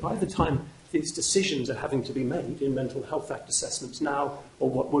is that by the time these decisions are having to be made in Mental Health Act assessments now, or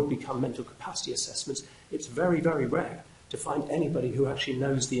what would become mental capacity assessments, it's very, very rare to find anybody who actually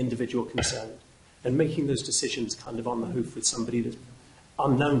knows the individual concerned. And making those decisions kind of on the hoof with somebody that's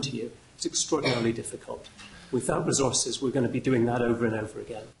unknown to you is extraordinarily difficult. Without resources, we're going to be doing that over and over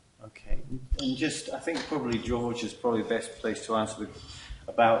again. Okay. And I think probably George is probably the best place to answer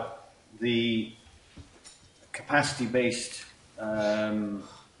about the capacity-based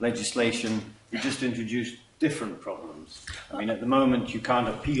legislation. We just introduced different problems. I mean, at the moment, you can't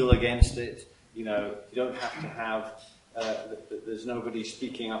appeal against it. You don't have to have, there's nobody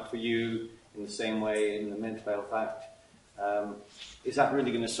speaking up for you in the same way in the Mental Health Act. Is that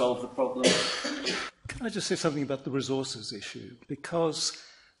really going to solve the problem? Can I just say something about the resources issue? Because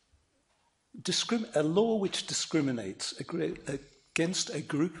a law which discriminates against a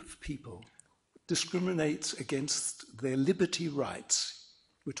group of people, discriminates against their liberty rights,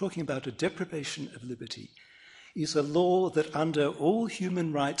 we're talking about a deprivation of liberty, is a law that under all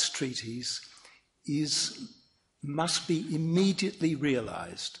human rights treaties must be immediately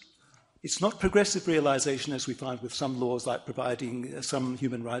realised. It's not progressive realisation, as we find with some laws, like providing some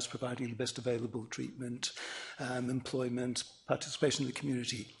human rights, providing the best available treatment, employment, participation in the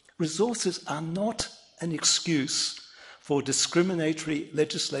community. Resources are not an excuse for discriminatory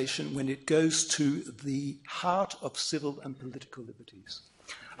legislation when it goes to the heart of civil and political liberties.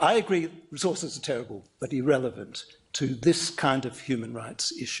 I agree resources are terrible, but irrelevant to this kind of human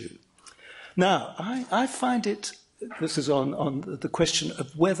rights issue. Now, I find it, this is on the question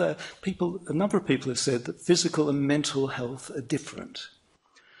of whether a number of people have said that physical and mental health are different.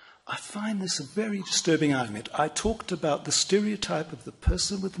 I find this a very disturbing argument. I talked about the stereotype of the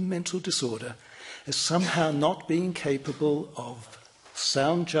person with a mental disorder as somehow not being capable of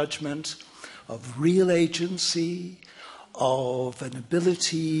sound judgment, of real agency, of an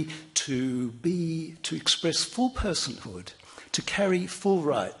ability to express full personhood, to carry full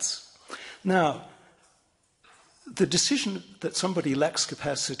rights. Now, the decision that somebody lacks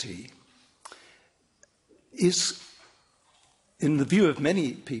capacity is, in the view of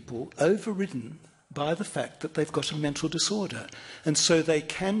many people, overridden by the fact that they've got a mental disorder. And so they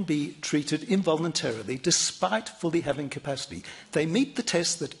can be treated involuntarily despite fully having capacity. They meet the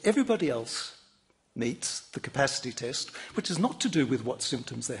test that everybody else meets, the capacity test, which is not to do with what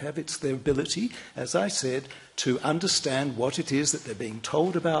symptoms they have. It's their ability, as I said, to understand what it is that they're being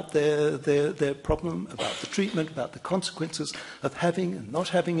told about their problem, about the treatment, about the consequences of having and not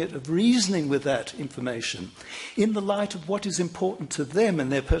having it, of reasoning with that information in the light of what is important to them and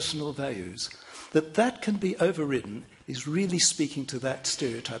their personal values. That can be overridden is really speaking to that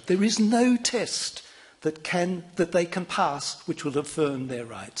stereotype. There is no test that they can pass which will affirm their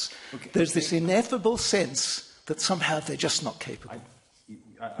rights. Okay. There's this ineffable sense that somehow they're just not capable.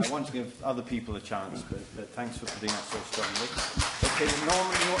 I want to give other people a chance, but thanks for putting that so strongly. Okay,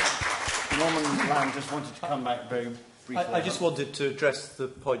 Norman Land just wanted to come back very I just wanted to address the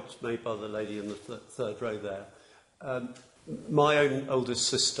point made by the lady in the third row there. My own oldest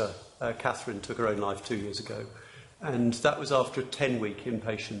sister, Catherine, took her own life 2 years ago, and that was after a 10-week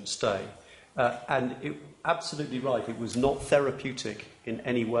inpatient stay. And absolutely right, it was not therapeutic in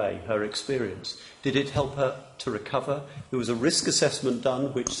any way, her experience. Did it help her to recover? There was a risk assessment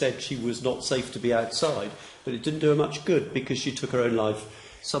done which said she was not safe to be outside, but it didn't do her much good because she took her own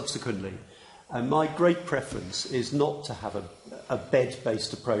life subsequently. And my great preference is not to have a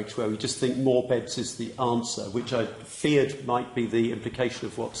bed-based approach where we just think more beds is the answer, which I feared might be the implication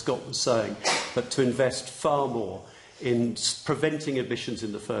of what Scott was saying, but to invest far more in preventing admissions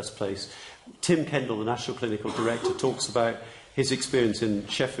in the first place. Tim Kendall, the National Clinical Director, talks about his experience in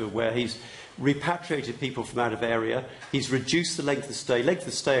Sheffield, where he's repatriated people from out of area, he's reduced the length of stay. Length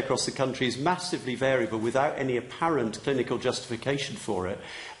of stay across the country is massively variable without any apparent clinical justification for it,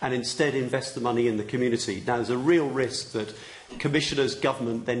 and instead invest the money in the community. Now, there's a real risk that Commissioner's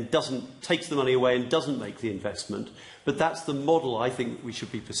government then takes the money away and doesn't make the investment, but that's the model I think we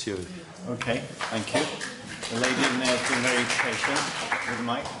should be pursuing. Okay, thank you. The lady in there has been very patient with the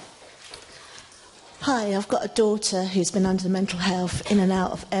mic. Hi, I've got a daughter who's been under the mental health in and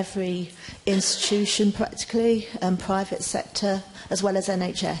out of every institution practically, private sector as well as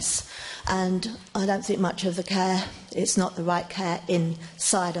NHS. And I don't think much of the care, it's not the right care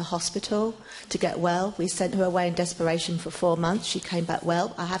inside a hospital to get well. We sent her away in desperation for 4 months. She came back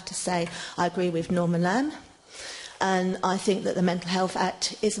well. I have to say I agree with Norman Land. And I think that the Mental Health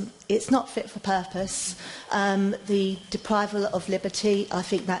Act it's not fit for purpose. The deprival of liberty, I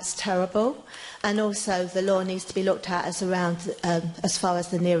think that's terrible. And also the law needs to be looked at as far as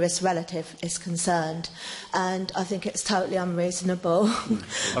the nearest relative is concerned. And I think it's totally unreasonable.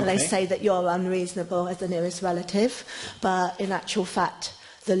 Okay. They say that you're unreasonable as the nearest relative, but in actual fact,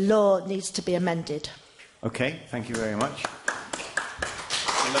 the law needs to be amended. Okay, thank you very much.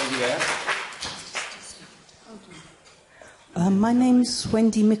 The lady there. My name's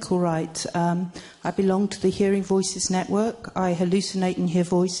Wendy Micklewright. I belong to the Hearing Voices Network. I hallucinate and hear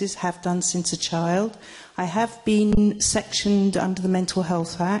voices, have done since a child. I have been sectioned under the Mental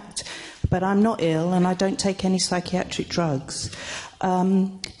Health Act, but I'm not ill and I don't take any psychiatric drugs.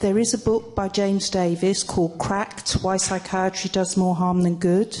 There is a book by James Davis called Cracked, Why Psychiatry Does More Harm Than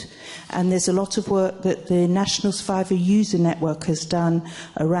Good. And there's a lot of work that the National Survivor User Network has done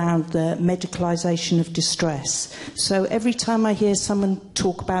around the medicalisation of distress. So every time I hear someone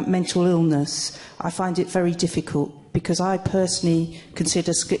talk about mental illness, I find it very difficult because I personally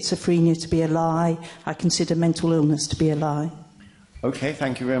consider schizophrenia to be a lie. I consider mental illness to be a lie. Okay,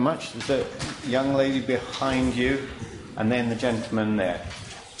 thank you very much. There's a young lady behind you, and then the gentleman there.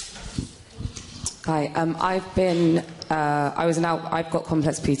 Hi, I've got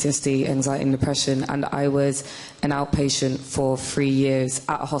complex PTSD, anxiety and depression, and I was an outpatient for 3 years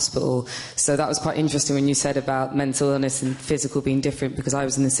at a hospital. So that was quite interesting when you said about mental illness and physical being different, because I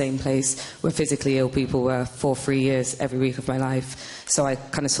was in the same place where physically ill people were for 3 years every week of my life. So I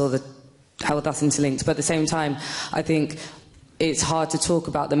kind of saw how that's interlinked. But at the same time, I think it's hard to talk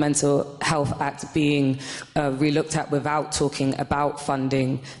about the Mental Health Act being re-looked at without talking about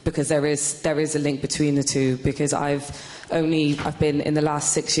funding, because there is a link between the two. Because I've been in the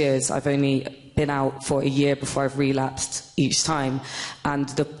last 6 years, I've only been out for a year before I've relapsed each time. And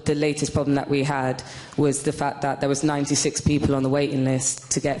the latest problem that we had was the fact that there was 96 people on the waiting list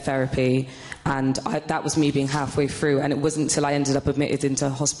to get therapy, and that was me being halfway through. And it wasn't until I ended up admitted into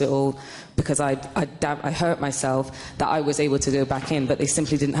hospital because I hurt myself that I was able to go back in, but they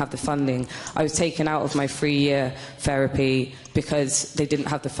simply didn't have the funding. I was taken out of my 3-year therapy because they didn't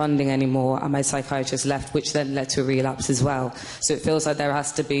have the funding anymore, and my psychiatrist left, which then led to a relapse as well. So it feels like there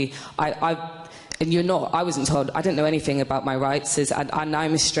has to be... I wasn't told, I didn't know anything about my rights, and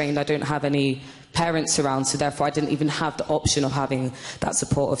I'm estranged, I don't have any parents around, so therefore I didn't even have the option of having that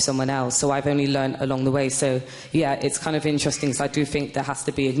support of someone else. So I've only learned along the way. So yeah, it's kind of interesting, because I do think there has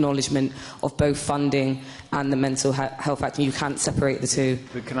to be acknowledgement of both funding and the Mental Health Act, and you can't separate the two.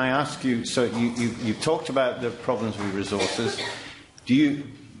 But can I ask you, so you've talked about the problems with resources. Do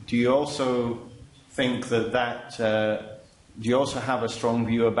you also think do you also have a strong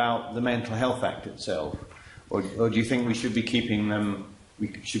view about the Mental Health Act itself? Or do you think we should be keeping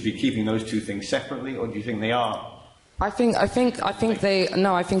those two things separately, or do you think they are? I think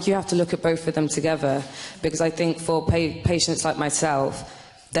you have to look at both of them together, because I think for patients like myself,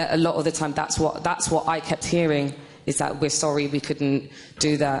 that a lot of the time that's what I kept hearing, is that we're sorry we couldn't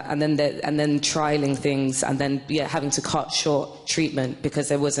do that, and then trialing things, and then having to cut short treatment because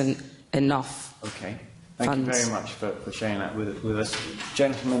there wasn't enough. Okay. Thank you very much for sharing that with us.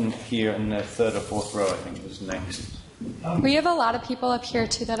 Gentleman here in the third or fourth row, I think, was next. We have a lot of people up here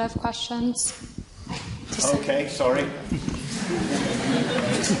too that have questions. Okay, sorry.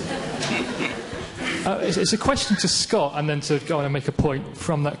 It's a question to Scott, and then to go on and make a point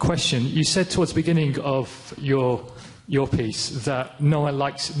from that question. You said towards the beginning of your piece that no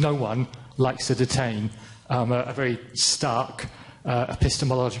one likes to detain, a very stark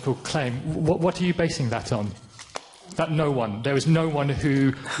epistemological claim. What are you basing that on? That there is no one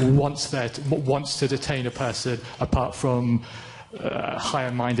who wants to detain a person apart from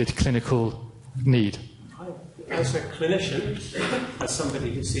higher-minded clinical need. As a clinician, as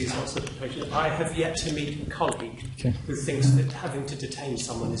somebody who sees lots of patients, I have yet to meet a colleague who thinks that having to detain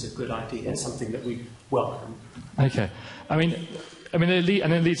someone is a good idea, something that we welcome. Okay,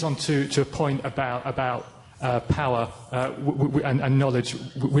 it leads on to a point about power and knowledge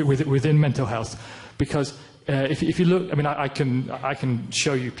within mental health, because if you look, I can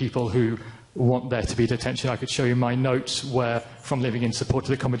show you people who want there to be detention. I could show you my notes from living in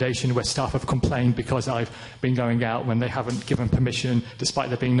supported accommodation where staff have complained because I've been going out when they haven't given permission, despite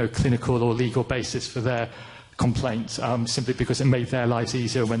there being no clinical or legal basis for their complaints, simply because it made their lives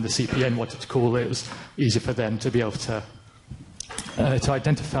easier when the CPN wanted to call it. It was easier for them to be able to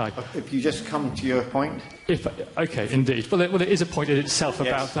identify. If you just come to your point. Okay, indeed. Well, it is a point in itself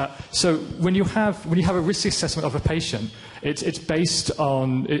about that. So when you have a risk assessment of a patient, it's based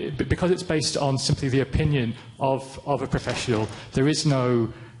on because it's based on simply the opinion of a professional. There is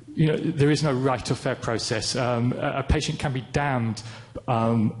no right or fair process. A patient can be damned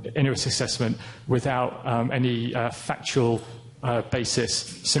in a risk assessment without any factual basis,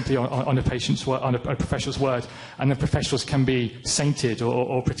 simply on a patient's word, on a professional's word, and then professionals can be sainted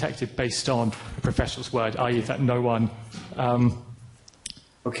or protected based on a professional's word, i.e. that no one...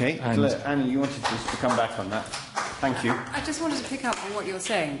 Okay, Annie, you wanted to come back on that. Thank you. I just wanted to pick up on what you're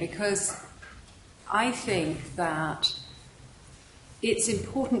saying, because I think that it's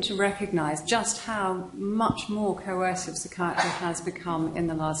important to recognise just how much more coercive psychiatry has become in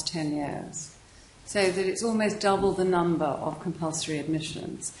the last 10 years. So that it's almost double the number of compulsory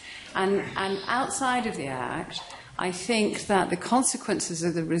admissions. And outside of the Act, I think that the consequences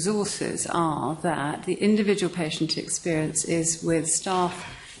of the resources are that the individual patient experience is with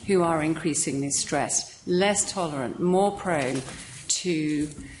staff who are increasingly stressed, less tolerant, more prone to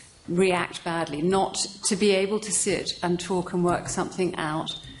react badly, not to be able to sit and talk and work something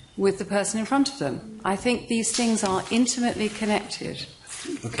out with the person in front of them. I think these things are intimately connected.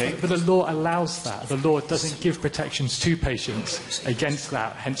 Okay. But the law allows that. The law doesn't give protections to patients against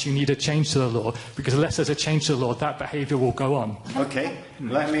that. Hence, you need a change to the law, because unless there's a change to the law, that behaviour will go on. Okay.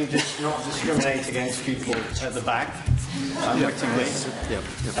 Let me just not discriminate against people at the back, unwittingly.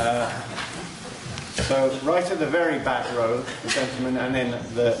 So, right at the very back row, the gentleman, and then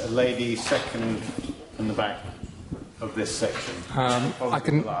the lady second in the back of this section. I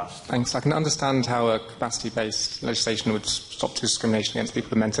can understand how a capacity-based legislation would stop discrimination against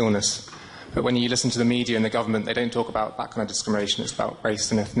people with mental illness. But when you listen to the media and the government, they don't talk about that kind of discrimination. It's about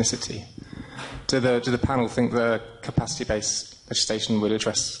race and ethnicity. Do the panel think the capacity-based legislation would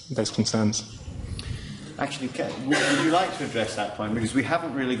address those concerns? Actually, would you like to address that point? Because we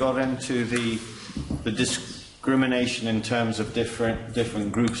haven't really got into the discrimination in terms of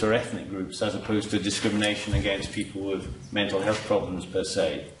different groups or ethnic groups, as opposed to discrimination against people with mental health problems per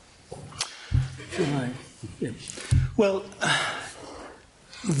se. Well,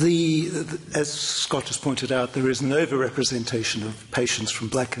 as Scott has pointed out, there is an overrepresentation of patients from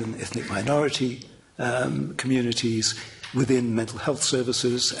black and ethnic minority communities within mental health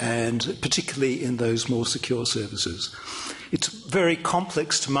services, and particularly in those more secure services. It's very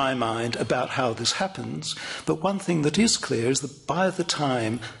complex to my mind about how this happens, but one thing that is clear is that by the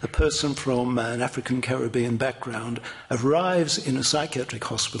time a person from an African Caribbean background arrives in a psychiatric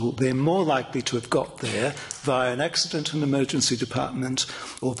hospital, they're more likely to have got there via an accident and emergency department,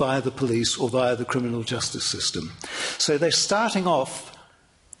 or via the police, or via the criminal justice system. So they're starting off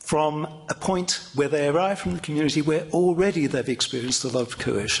from a point where they arrive from the community where already they've experienced a lot of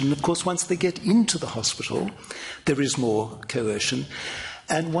coercion. Of course, once they get into the hospital, there is more coercion.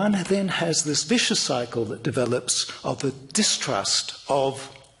 And one then has this vicious cycle that develops of a distrust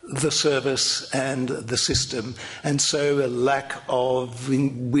of the service and the system, and so a lack of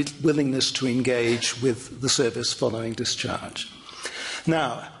willingness to engage with the service following discharge.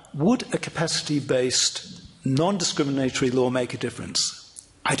 Now, would a capacity-based, non-discriminatory law make a difference?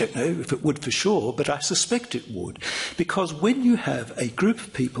 I don't know if it would for sure, but I suspect it would. Because when you have a group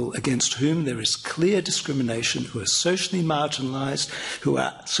of people against whom there is clear discrimination, who are socially marginalised, who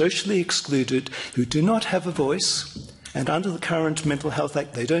are socially excluded, who do not have a voice, and under the current Mental Health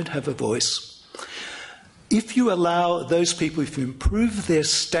Act they don't have a voice, If you allow those people, if you improve their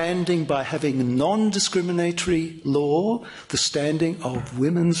standing by having a non-discriminatory law, the standing of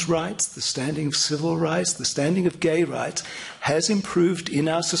women's rights, the standing of civil rights, the standing of gay rights has improved in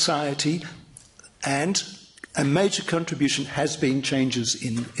our society, and a major contribution has been changes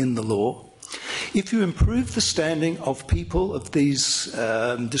in the law. If you improve the standing of people, of these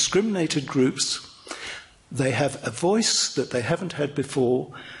discriminated groups, they have a voice that they haven't had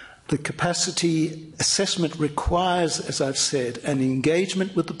before. The capacity assessment requires, as I've said, an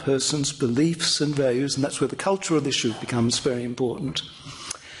engagement with the person's beliefs and values, and that's where the cultural issue becomes very important.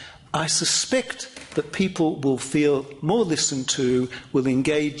 I suspect that people will feel more listened to, will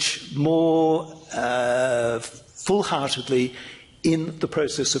engage more full-heartedly in the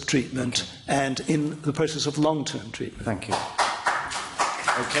process of treatment and in the process of long-term treatment. Thank you.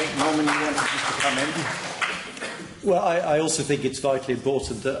 Okay, Norman, you wanted just to come in? Well, I also think it's vitally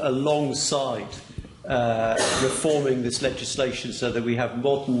important that alongside reforming this legislation so that we have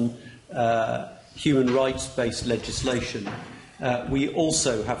modern human rights-based legislation, we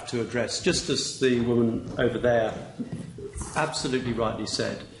also have to address, just as the woman over there absolutely rightly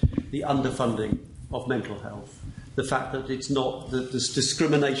said, the underfunding of mental health, the fact that it's not that there's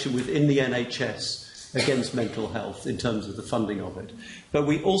discrimination within the NHS against mental health in terms of the funding of it. But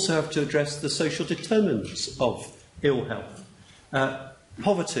we also have to address the social determinants of ill health,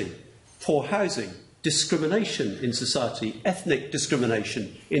 poverty, poor housing, discrimination in society, ethnic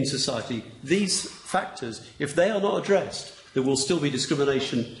discrimination in society. These factors, if they are not addressed, there will still be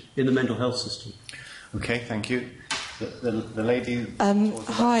discrimination in the mental health system. Okay, thank you. The lady...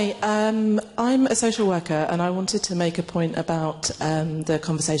 Hi, I'm a social worker, and I wanted to make a point about the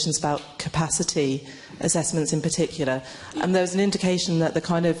conversations about capacity assessments in particular. There was an indication that the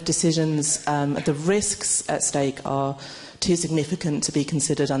kind of decisions, the risks at stake are too significant to be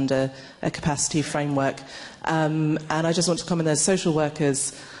considered under a capacity framework. And I just want to comment, as social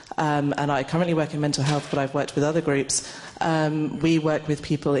workers, and I currently work in mental health, but I've worked with other groups. We work with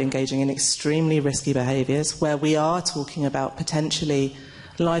people engaging in extremely risky behaviours, where we are talking about potentially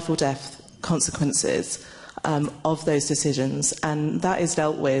life or death consequences of those decisions, and that is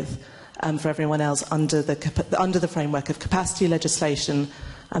dealt with for everyone else under the framework of capacity legislation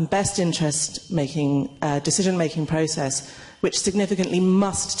and best interest decision-making process, which significantly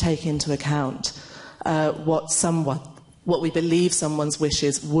must take into account what we believe someone's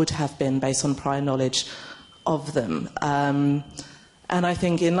wishes would have been based on prior knowledge of them. And I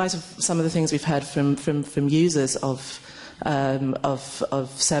think, in light of some of the things we've heard from users of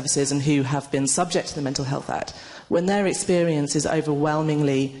services and who have been subject to the Mental Health Act, when their experience is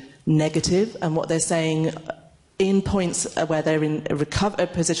overwhelmingly negative, and what they're saying in points where they're in a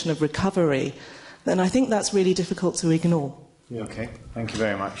position of recovery, then I think that's really difficult to ignore. Okay, thank you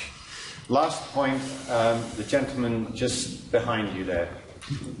very much. Last point, the gentleman just behind you there.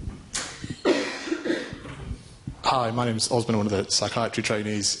 Hi, my name is Osman, one of the psychiatry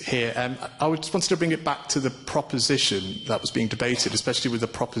trainees here. I just wanted to bring it back to the proposition that was being debated, especially with the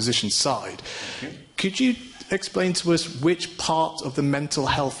proposition side. Okay. Could you explain to us which part of the Mental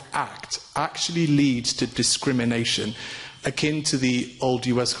Health Act actually leads to discrimination, akin to the old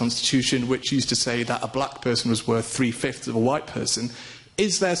US Constitution, which used to say that a black person was worth 3/5 of a white person?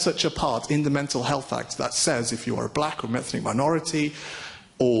 Is there such a part in the Mental Health Act that says if you are a black or ethnic minority,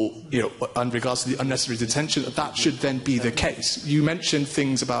 or, you know, in regards to the unnecessary detention, that should then be the case? You mentioned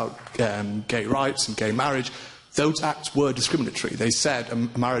things about gay rights and gay marriage. Those acts were discriminatory. They said a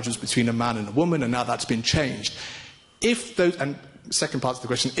marriage was between a man and a woman, and now that's been changed. If those, and second part of the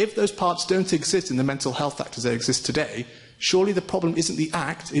question, if those parts don't exist in the Mental Health Act as they exist today, surely the problem isn't the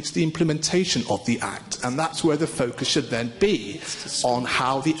Act, it's the implementation of the Act. And that's where the focus should then be, on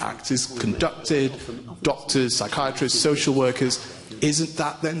how the Act is conducted, doctors, psychiatrists, social workers. Isn't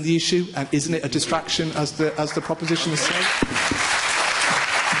that then the issue? And isn't it a distraction, as the proposition is saying?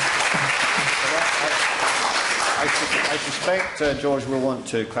 I suspect George will want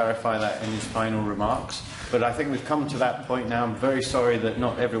to clarify that in his final remarks, but I think we've come to that point now. I'm very sorry that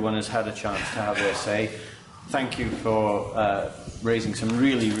not everyone has had a chance to have their say. Thank you for raising some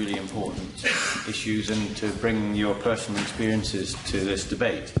really, really important issues and to bring your personal experiences to this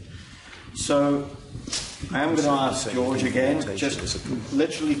debate. So I am going to ask George again, just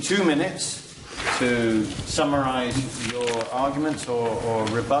literally 2 minutes to summarise your arguments or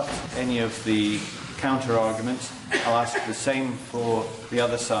rebut any of the counter-arguments. I'll ask the same for the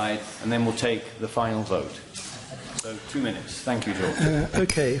other side, and then we'll take the final vote. So 2 minutes. Thank you, George.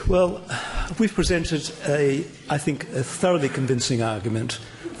 Okay. Well, we've presented, I think, a thoroughly convincing argument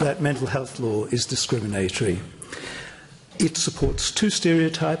that mental health law is discriminatory. it supports two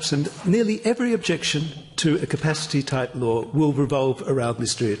stereotypes, and nearly every objection to a capacity-type law will revolve around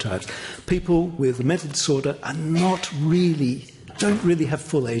these stereotypes. People with a mental disorder don't really have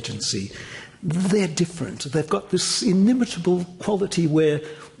full agency. They're different. They've got this inimitable quality where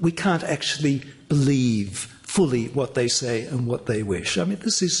we can't actually believe fully what they say and what they wish. I mean,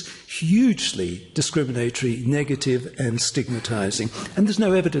 this is hugely discriminatory, negative, and stigmatizing, and there's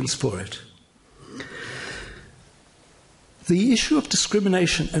no evidence for it. The issue of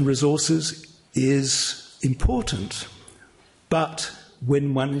discrimination and resources is important, but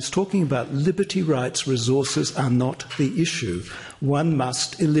when one is talking about liberty rights, resources are not the issue. One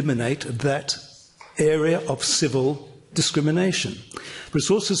must eliminate that area of civil discrimination.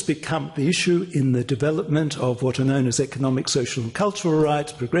 Resources become the issue in the development of what are known as economic, social and cultural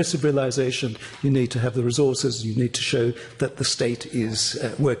rights, progressive realisation. You need to have the resources, you need to show that the state is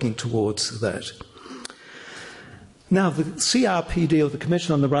working towards that. Now, the CRPD, or the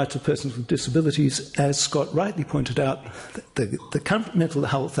Convention on the Rights of Persons with Disabilities, as Scott rightly pointed out, the current Mental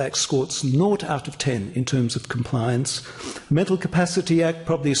Health Act scores 0 out of 10 in terms of compliance. The Mental Capacity Act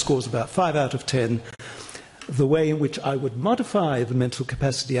probably scores about 5 out of 10. The way in which I would modify the Mental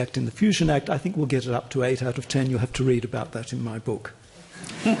Capacity Act in the Fusion Act, I think we'll get it up to 8 out of 10. You'll have to read about that in my book.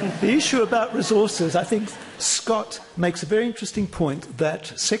 The issue about resources, I think Scott makes a very interesting point that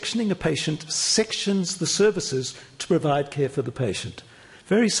sectioning a patient sections the services to provide care for the patient.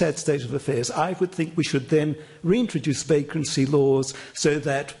 Very sad state of affairs. I would think we should then reintroduce vacancy laws so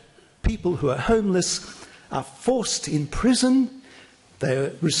that people who are homeless are forced in prison.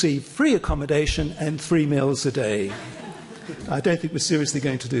 They receive free accommodation and 3 meals a day. I don't think we're seriously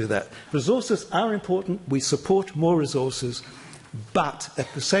going to do that. Resources are important. We support more resources. But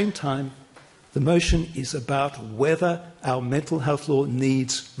at the same time, the motion is about whether our mental health law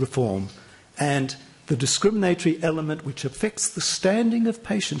needs reform. And the discriminatory element which affects the standing of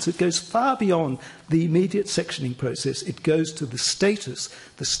patients, it goes far beyond the immediate sectioning process. It goes to the status,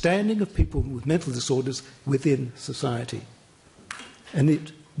 the standing of people with mental disorders within society.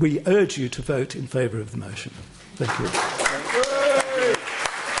 And we urge you to vote in favour of the motion. Thank you.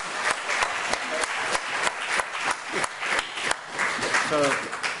 So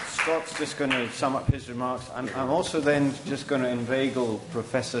Scott's just going to sum up his remarks. I'm also then just going to inveigle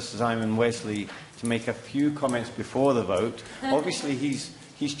Professor Simon Wesley to make a few comments before the vote. Obviously,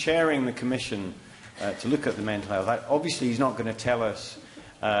 he's chairing the commission to look at the mental health. Obviously, he's not going to tell us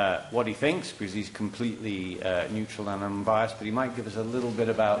what he thinks, because he's completely neutral and unbiased, but he might give us a little bit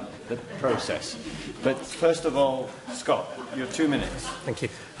about the process. But first of all, Scott, your 2 minutes. Thank you.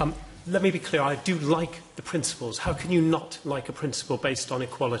 Let me be clear, I do like the principles. How can you not like a principle based on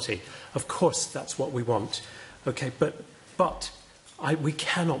equality? Of course, that's what we want. Okay, but we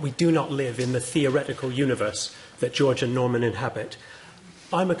do not live in the theoretical universe that George and Norman inhabit.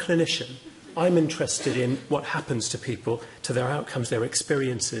 I'm a clinician. I'm interested in what happens to people, to their outcomes, their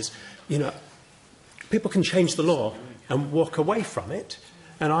experiences. You know, people can change the law and walk away from it,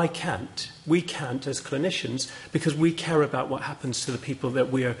 and I can't. We can't as clinicians, because we care about what happens to the people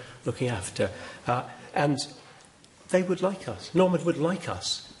that we're looking after. And they would like us, Norman would like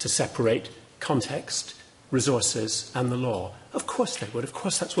us to separate context, resources and the law. Of course they would. Of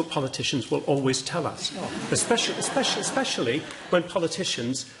course that's what politicians will always tell us. Especially when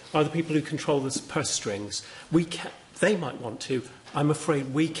politicians are the people who control the purse strings. They might want to. I'm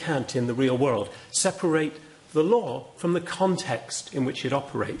afraid we can't in the real world separate the law from the context in which it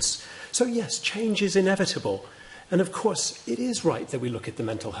operates. So yes, change is inevitable. And of course, it is right that we look at the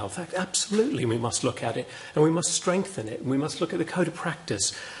Mental Health Act. Absolutely, we must look at it, and we must strengthen it, and we must look at the Code of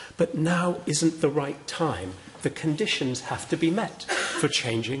Practice. But now isn't the right time. The conditions have to be met for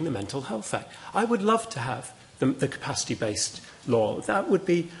changing the Mental Health Act. I would love to have the capacity-based law. That would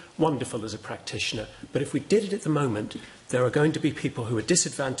be wonderful as a practitioner. But if we did it at the moment, there are going to be people who are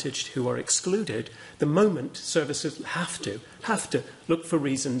disadvantaged, who are excluded. The moment services have to look for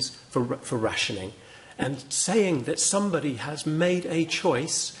reasons for rationing. And saying that somebody has made a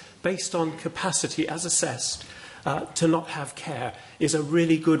choice based on capacity as assessed to not have care is a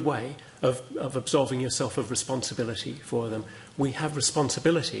really good way of absolving yourself of responsibility for them. We have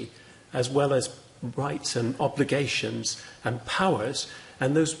responsibility as well as rights and obligations and powers,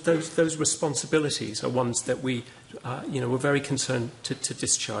 and those responsibilities are ones that we're very concerned to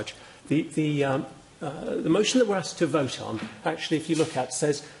discharge. The motion that we're asked to vote on, actually, if you look at,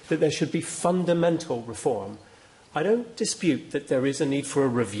 says that there should be fundamental reform. I don't dispute that there is a need for a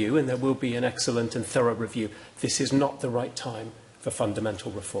review, and there will be an excellent and thorough review. This is not the right time for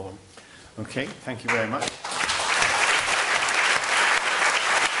fundamental reform. Okay, thank you very much.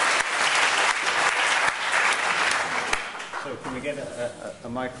 Can we get a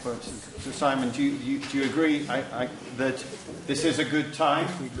microphone to Simon? Do you agree that this is a good time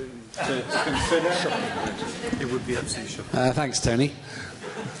to consider? It would be absolutely sure. Thanks, Tony.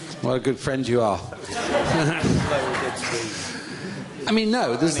 What a good friend you are. I mean,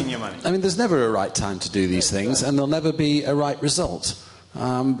 no, there's never a right time to do these things, and there'll never be a right result.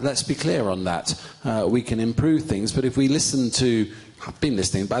 Let's be clear on that. We can improve things, but if we listen to... I've been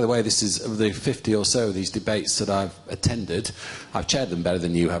listening. By the way, this is of the 50 or so of these debates that I've attended. I've chaired them better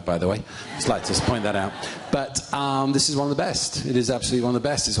than you have, by the way. I'd like to point that out. But this is one of the best. It is absolutely one of the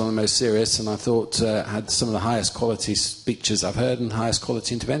best. It's one of the most serious, and I thought had some of the highest quality speeches I've heard and highest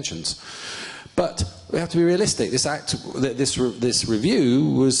quality interventions. But we have to be realistic. This review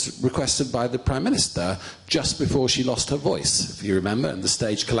was requested by the Prime Minister just before she lost her voice, if you remember, and the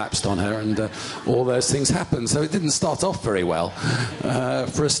stage collapsed on her and all those things happened. So it didn't start off very well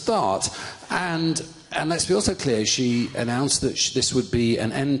for a start. And let's be also clear, she announced that this would be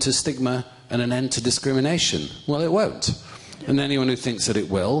an end to stigma and an end to discrimination. Well, it won't. And anyone who thinks that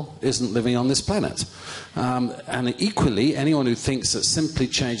it will isn't living on this planet. And equally, anyone who thinks that simply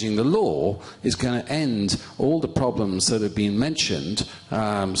changing the law is going to end all the problems that have been mentioned,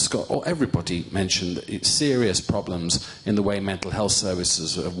 Scott, or everybody mentioned serious problems in the way mental health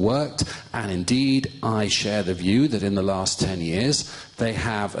services have worked. And indeed, I share the view that in the last 10 years, they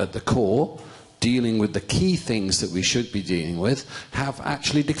have at the core, dealing with the key things that we should be dealing with, have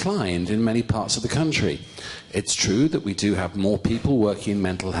actually declined in many parts of the country. It's true that we do have more people working in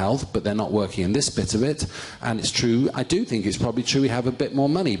mental health, but they're not working in this bit of it. And it's true, I do think it's probably true we have a bit more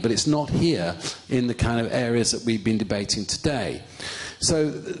money, but it's not here in the kind of areas that we've been debating today.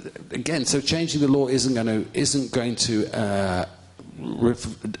 So, again, so changing the law isn't going to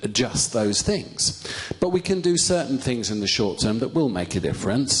adjust those things. But we can do certain things in the short term that will make a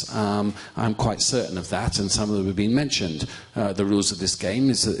difference. I'm quite certain of that, and some of them have been mentioned. The rules of this game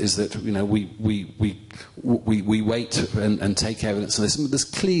is that you know, we wait and take evidence and listen. But there's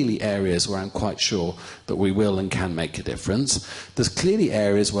clearly areas where I'm quite sure that we will and can make a difference. There's clearly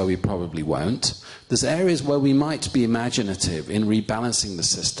areas where we probably won't. There's areas where we might be imaginative in rebalancing the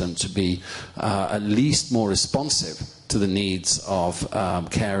system to be at least more responsive to the needs of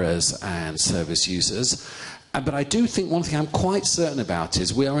carers and service users. But I do think one thing I'm quite certain about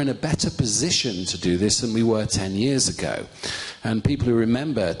is we are in a better position to do this than we were 10 years ago. And people who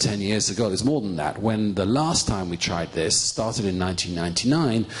remember 10 years ago, there's more than that, when the last time we tried this started in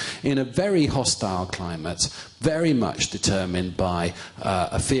 1999 in a very hostile climate, very much determined by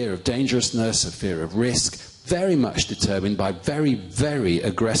a fear of dangerousness, a fear of risk, very much determined by very, very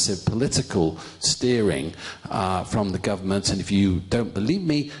aggressive political steering from the government. And if you don't believe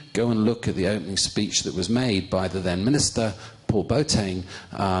me, go and look at the opening speech that was made by the then Minister, Paul Boateng,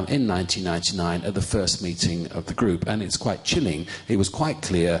 in 1999 at the first meeting of the group. And it's quite chilling. It was quite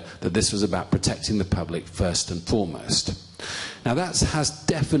clear that this was about protecting the public first and foremost. Now that has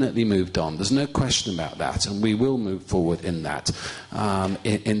definitely moved on, there's no question about that, and we will move forward in that,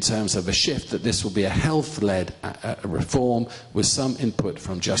 in terms of a shift that this will be a health-led reform with some input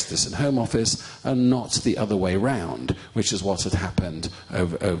from Justice and Home Office and not the other way round, which is what had happened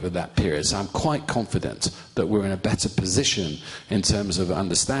over that period. So I'm quite confident that we're in a better position in terms of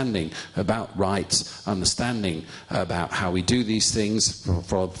understanding about rights, understanding about how we do these things,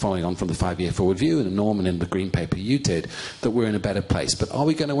 following on from the 5-year forward view and Norman in the Green Paper you did, that we're in a better place. But are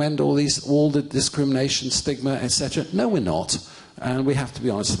we going to end all the discrimination, stigma, etc.? No, we're not. And we have to be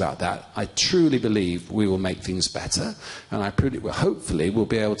honest about that. I truly believe we will make things better, and hopefully we'll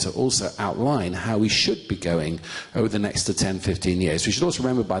be able to also outline how we should be going over the next 10, 15 years. We should also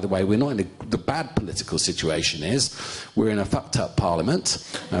remember, by the way, we're not in the bad political situation is we're in a fucked up parliament,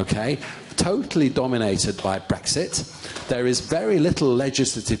 okay, totally dominated by Brexit. There is very little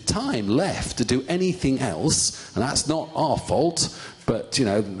legislative time left to do anything else, and that's not our fault. But, you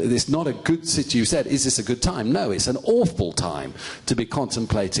know, it's not a good situation. You said, is this a good time? No, it's an awful time to be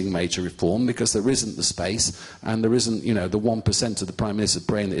contemplating major reform because there isn't the space and there isn't, you know, the 1% of the Prime Minister's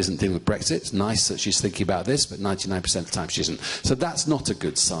brain that isn't dealing with Brexit. It's nice that she's thinking about this, but 99% of the time she isn't. So that's not a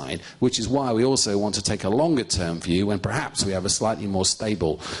good sign, which is why we also want to take a longer-term view when perhaps we have a slightly more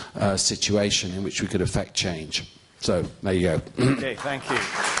stable situation in which we could affect change. So, there you go. Okay, thank you.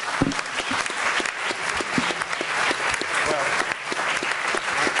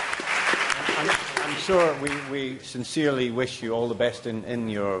 Sure, we sincerely wish you all the best in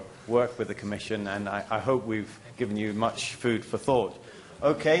your work with the Commission, and I hope we've given you much food for thought.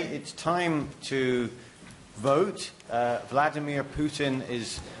 Okay, it's time to vote. Vladimir Putin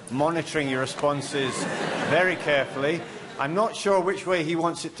is monitoring your responses very carefully. I'm not sure which way he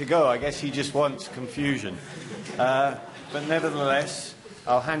wants it to go. I guess he just wants confusion. But nevertheless,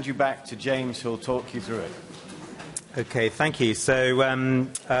 I'll hand you back to James, who'll talk you through it. Okay, thank you. So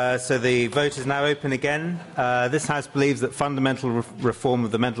the vote is now open again. This House believes that fundamental reform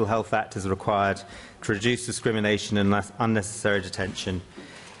of the Mental Health Act is required to reduce discrimination and unnecessary detention.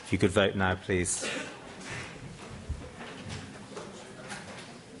 If you could vote now, please.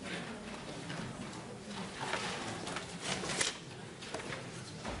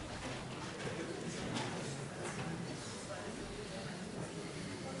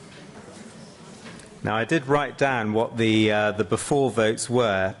 Now, I did write down what the before votes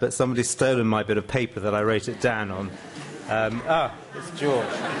were, but somebody's stolen my bit of paper that I wrote it down on. It's George.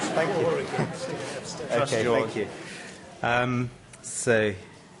 Thank you. Okay, thank you.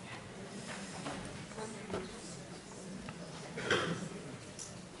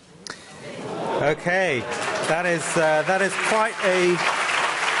 Okay, that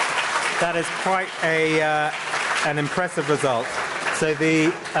is quite an impressive result. So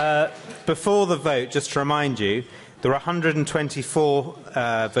before the vote, just to remind you, there were 124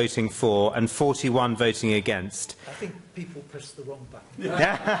 voting for and 41 voting against. I think people pressed the wrong button. They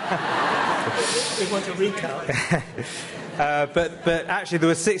want a recount. But actually, there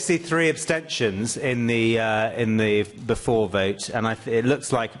were 63 abstentions in the before vote, and it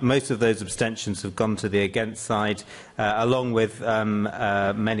looks like most of those abstentions have gone to the against side, along with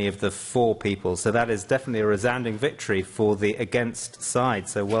many of the for people. So that is definitely a resounding victory for the against side.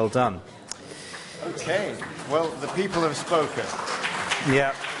 So well done. Okay. Well, the people have spoken.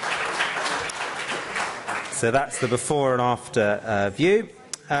 Yeah. So that's the before and after view.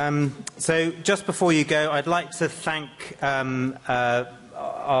 So just before you go, I'd like to thank our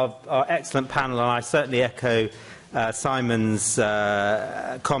excellent panel, and I certainly echo Simon's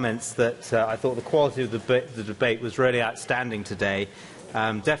comments that I thought the quality of the debate was really outstanding today,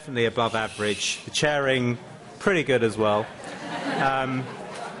 definitely above average. The chairing, pretty good as well.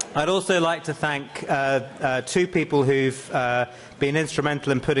 I'd also like to thank two people who've been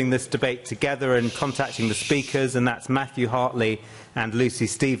instrumental in putting this debate together and contacting the speakers, and that's Matthew Hartley and Lucy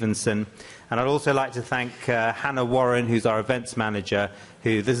Stevenson. And I'd also like to thank Hannah Warren, who's our events manager,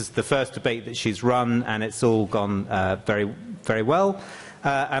 who this is the first debate that she's run, and it's all gone very, very well.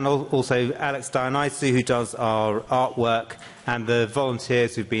 And also Alex Dionysi, who does our artwork, and the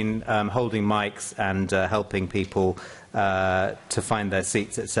volunteers who've been holding mics and helping people to find their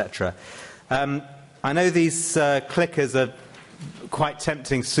seats, etc. I know these clickers are quite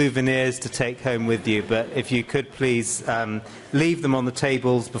tempting souvenirs to take home with you, but if you could please leave them on the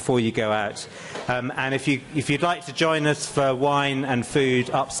tables before you go out. And if you'd like to join us for wine and food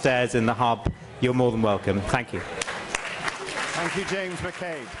upstairs in the hub, you're more than welcome. Thank you. Thank you, James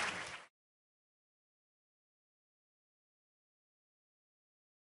McCabe.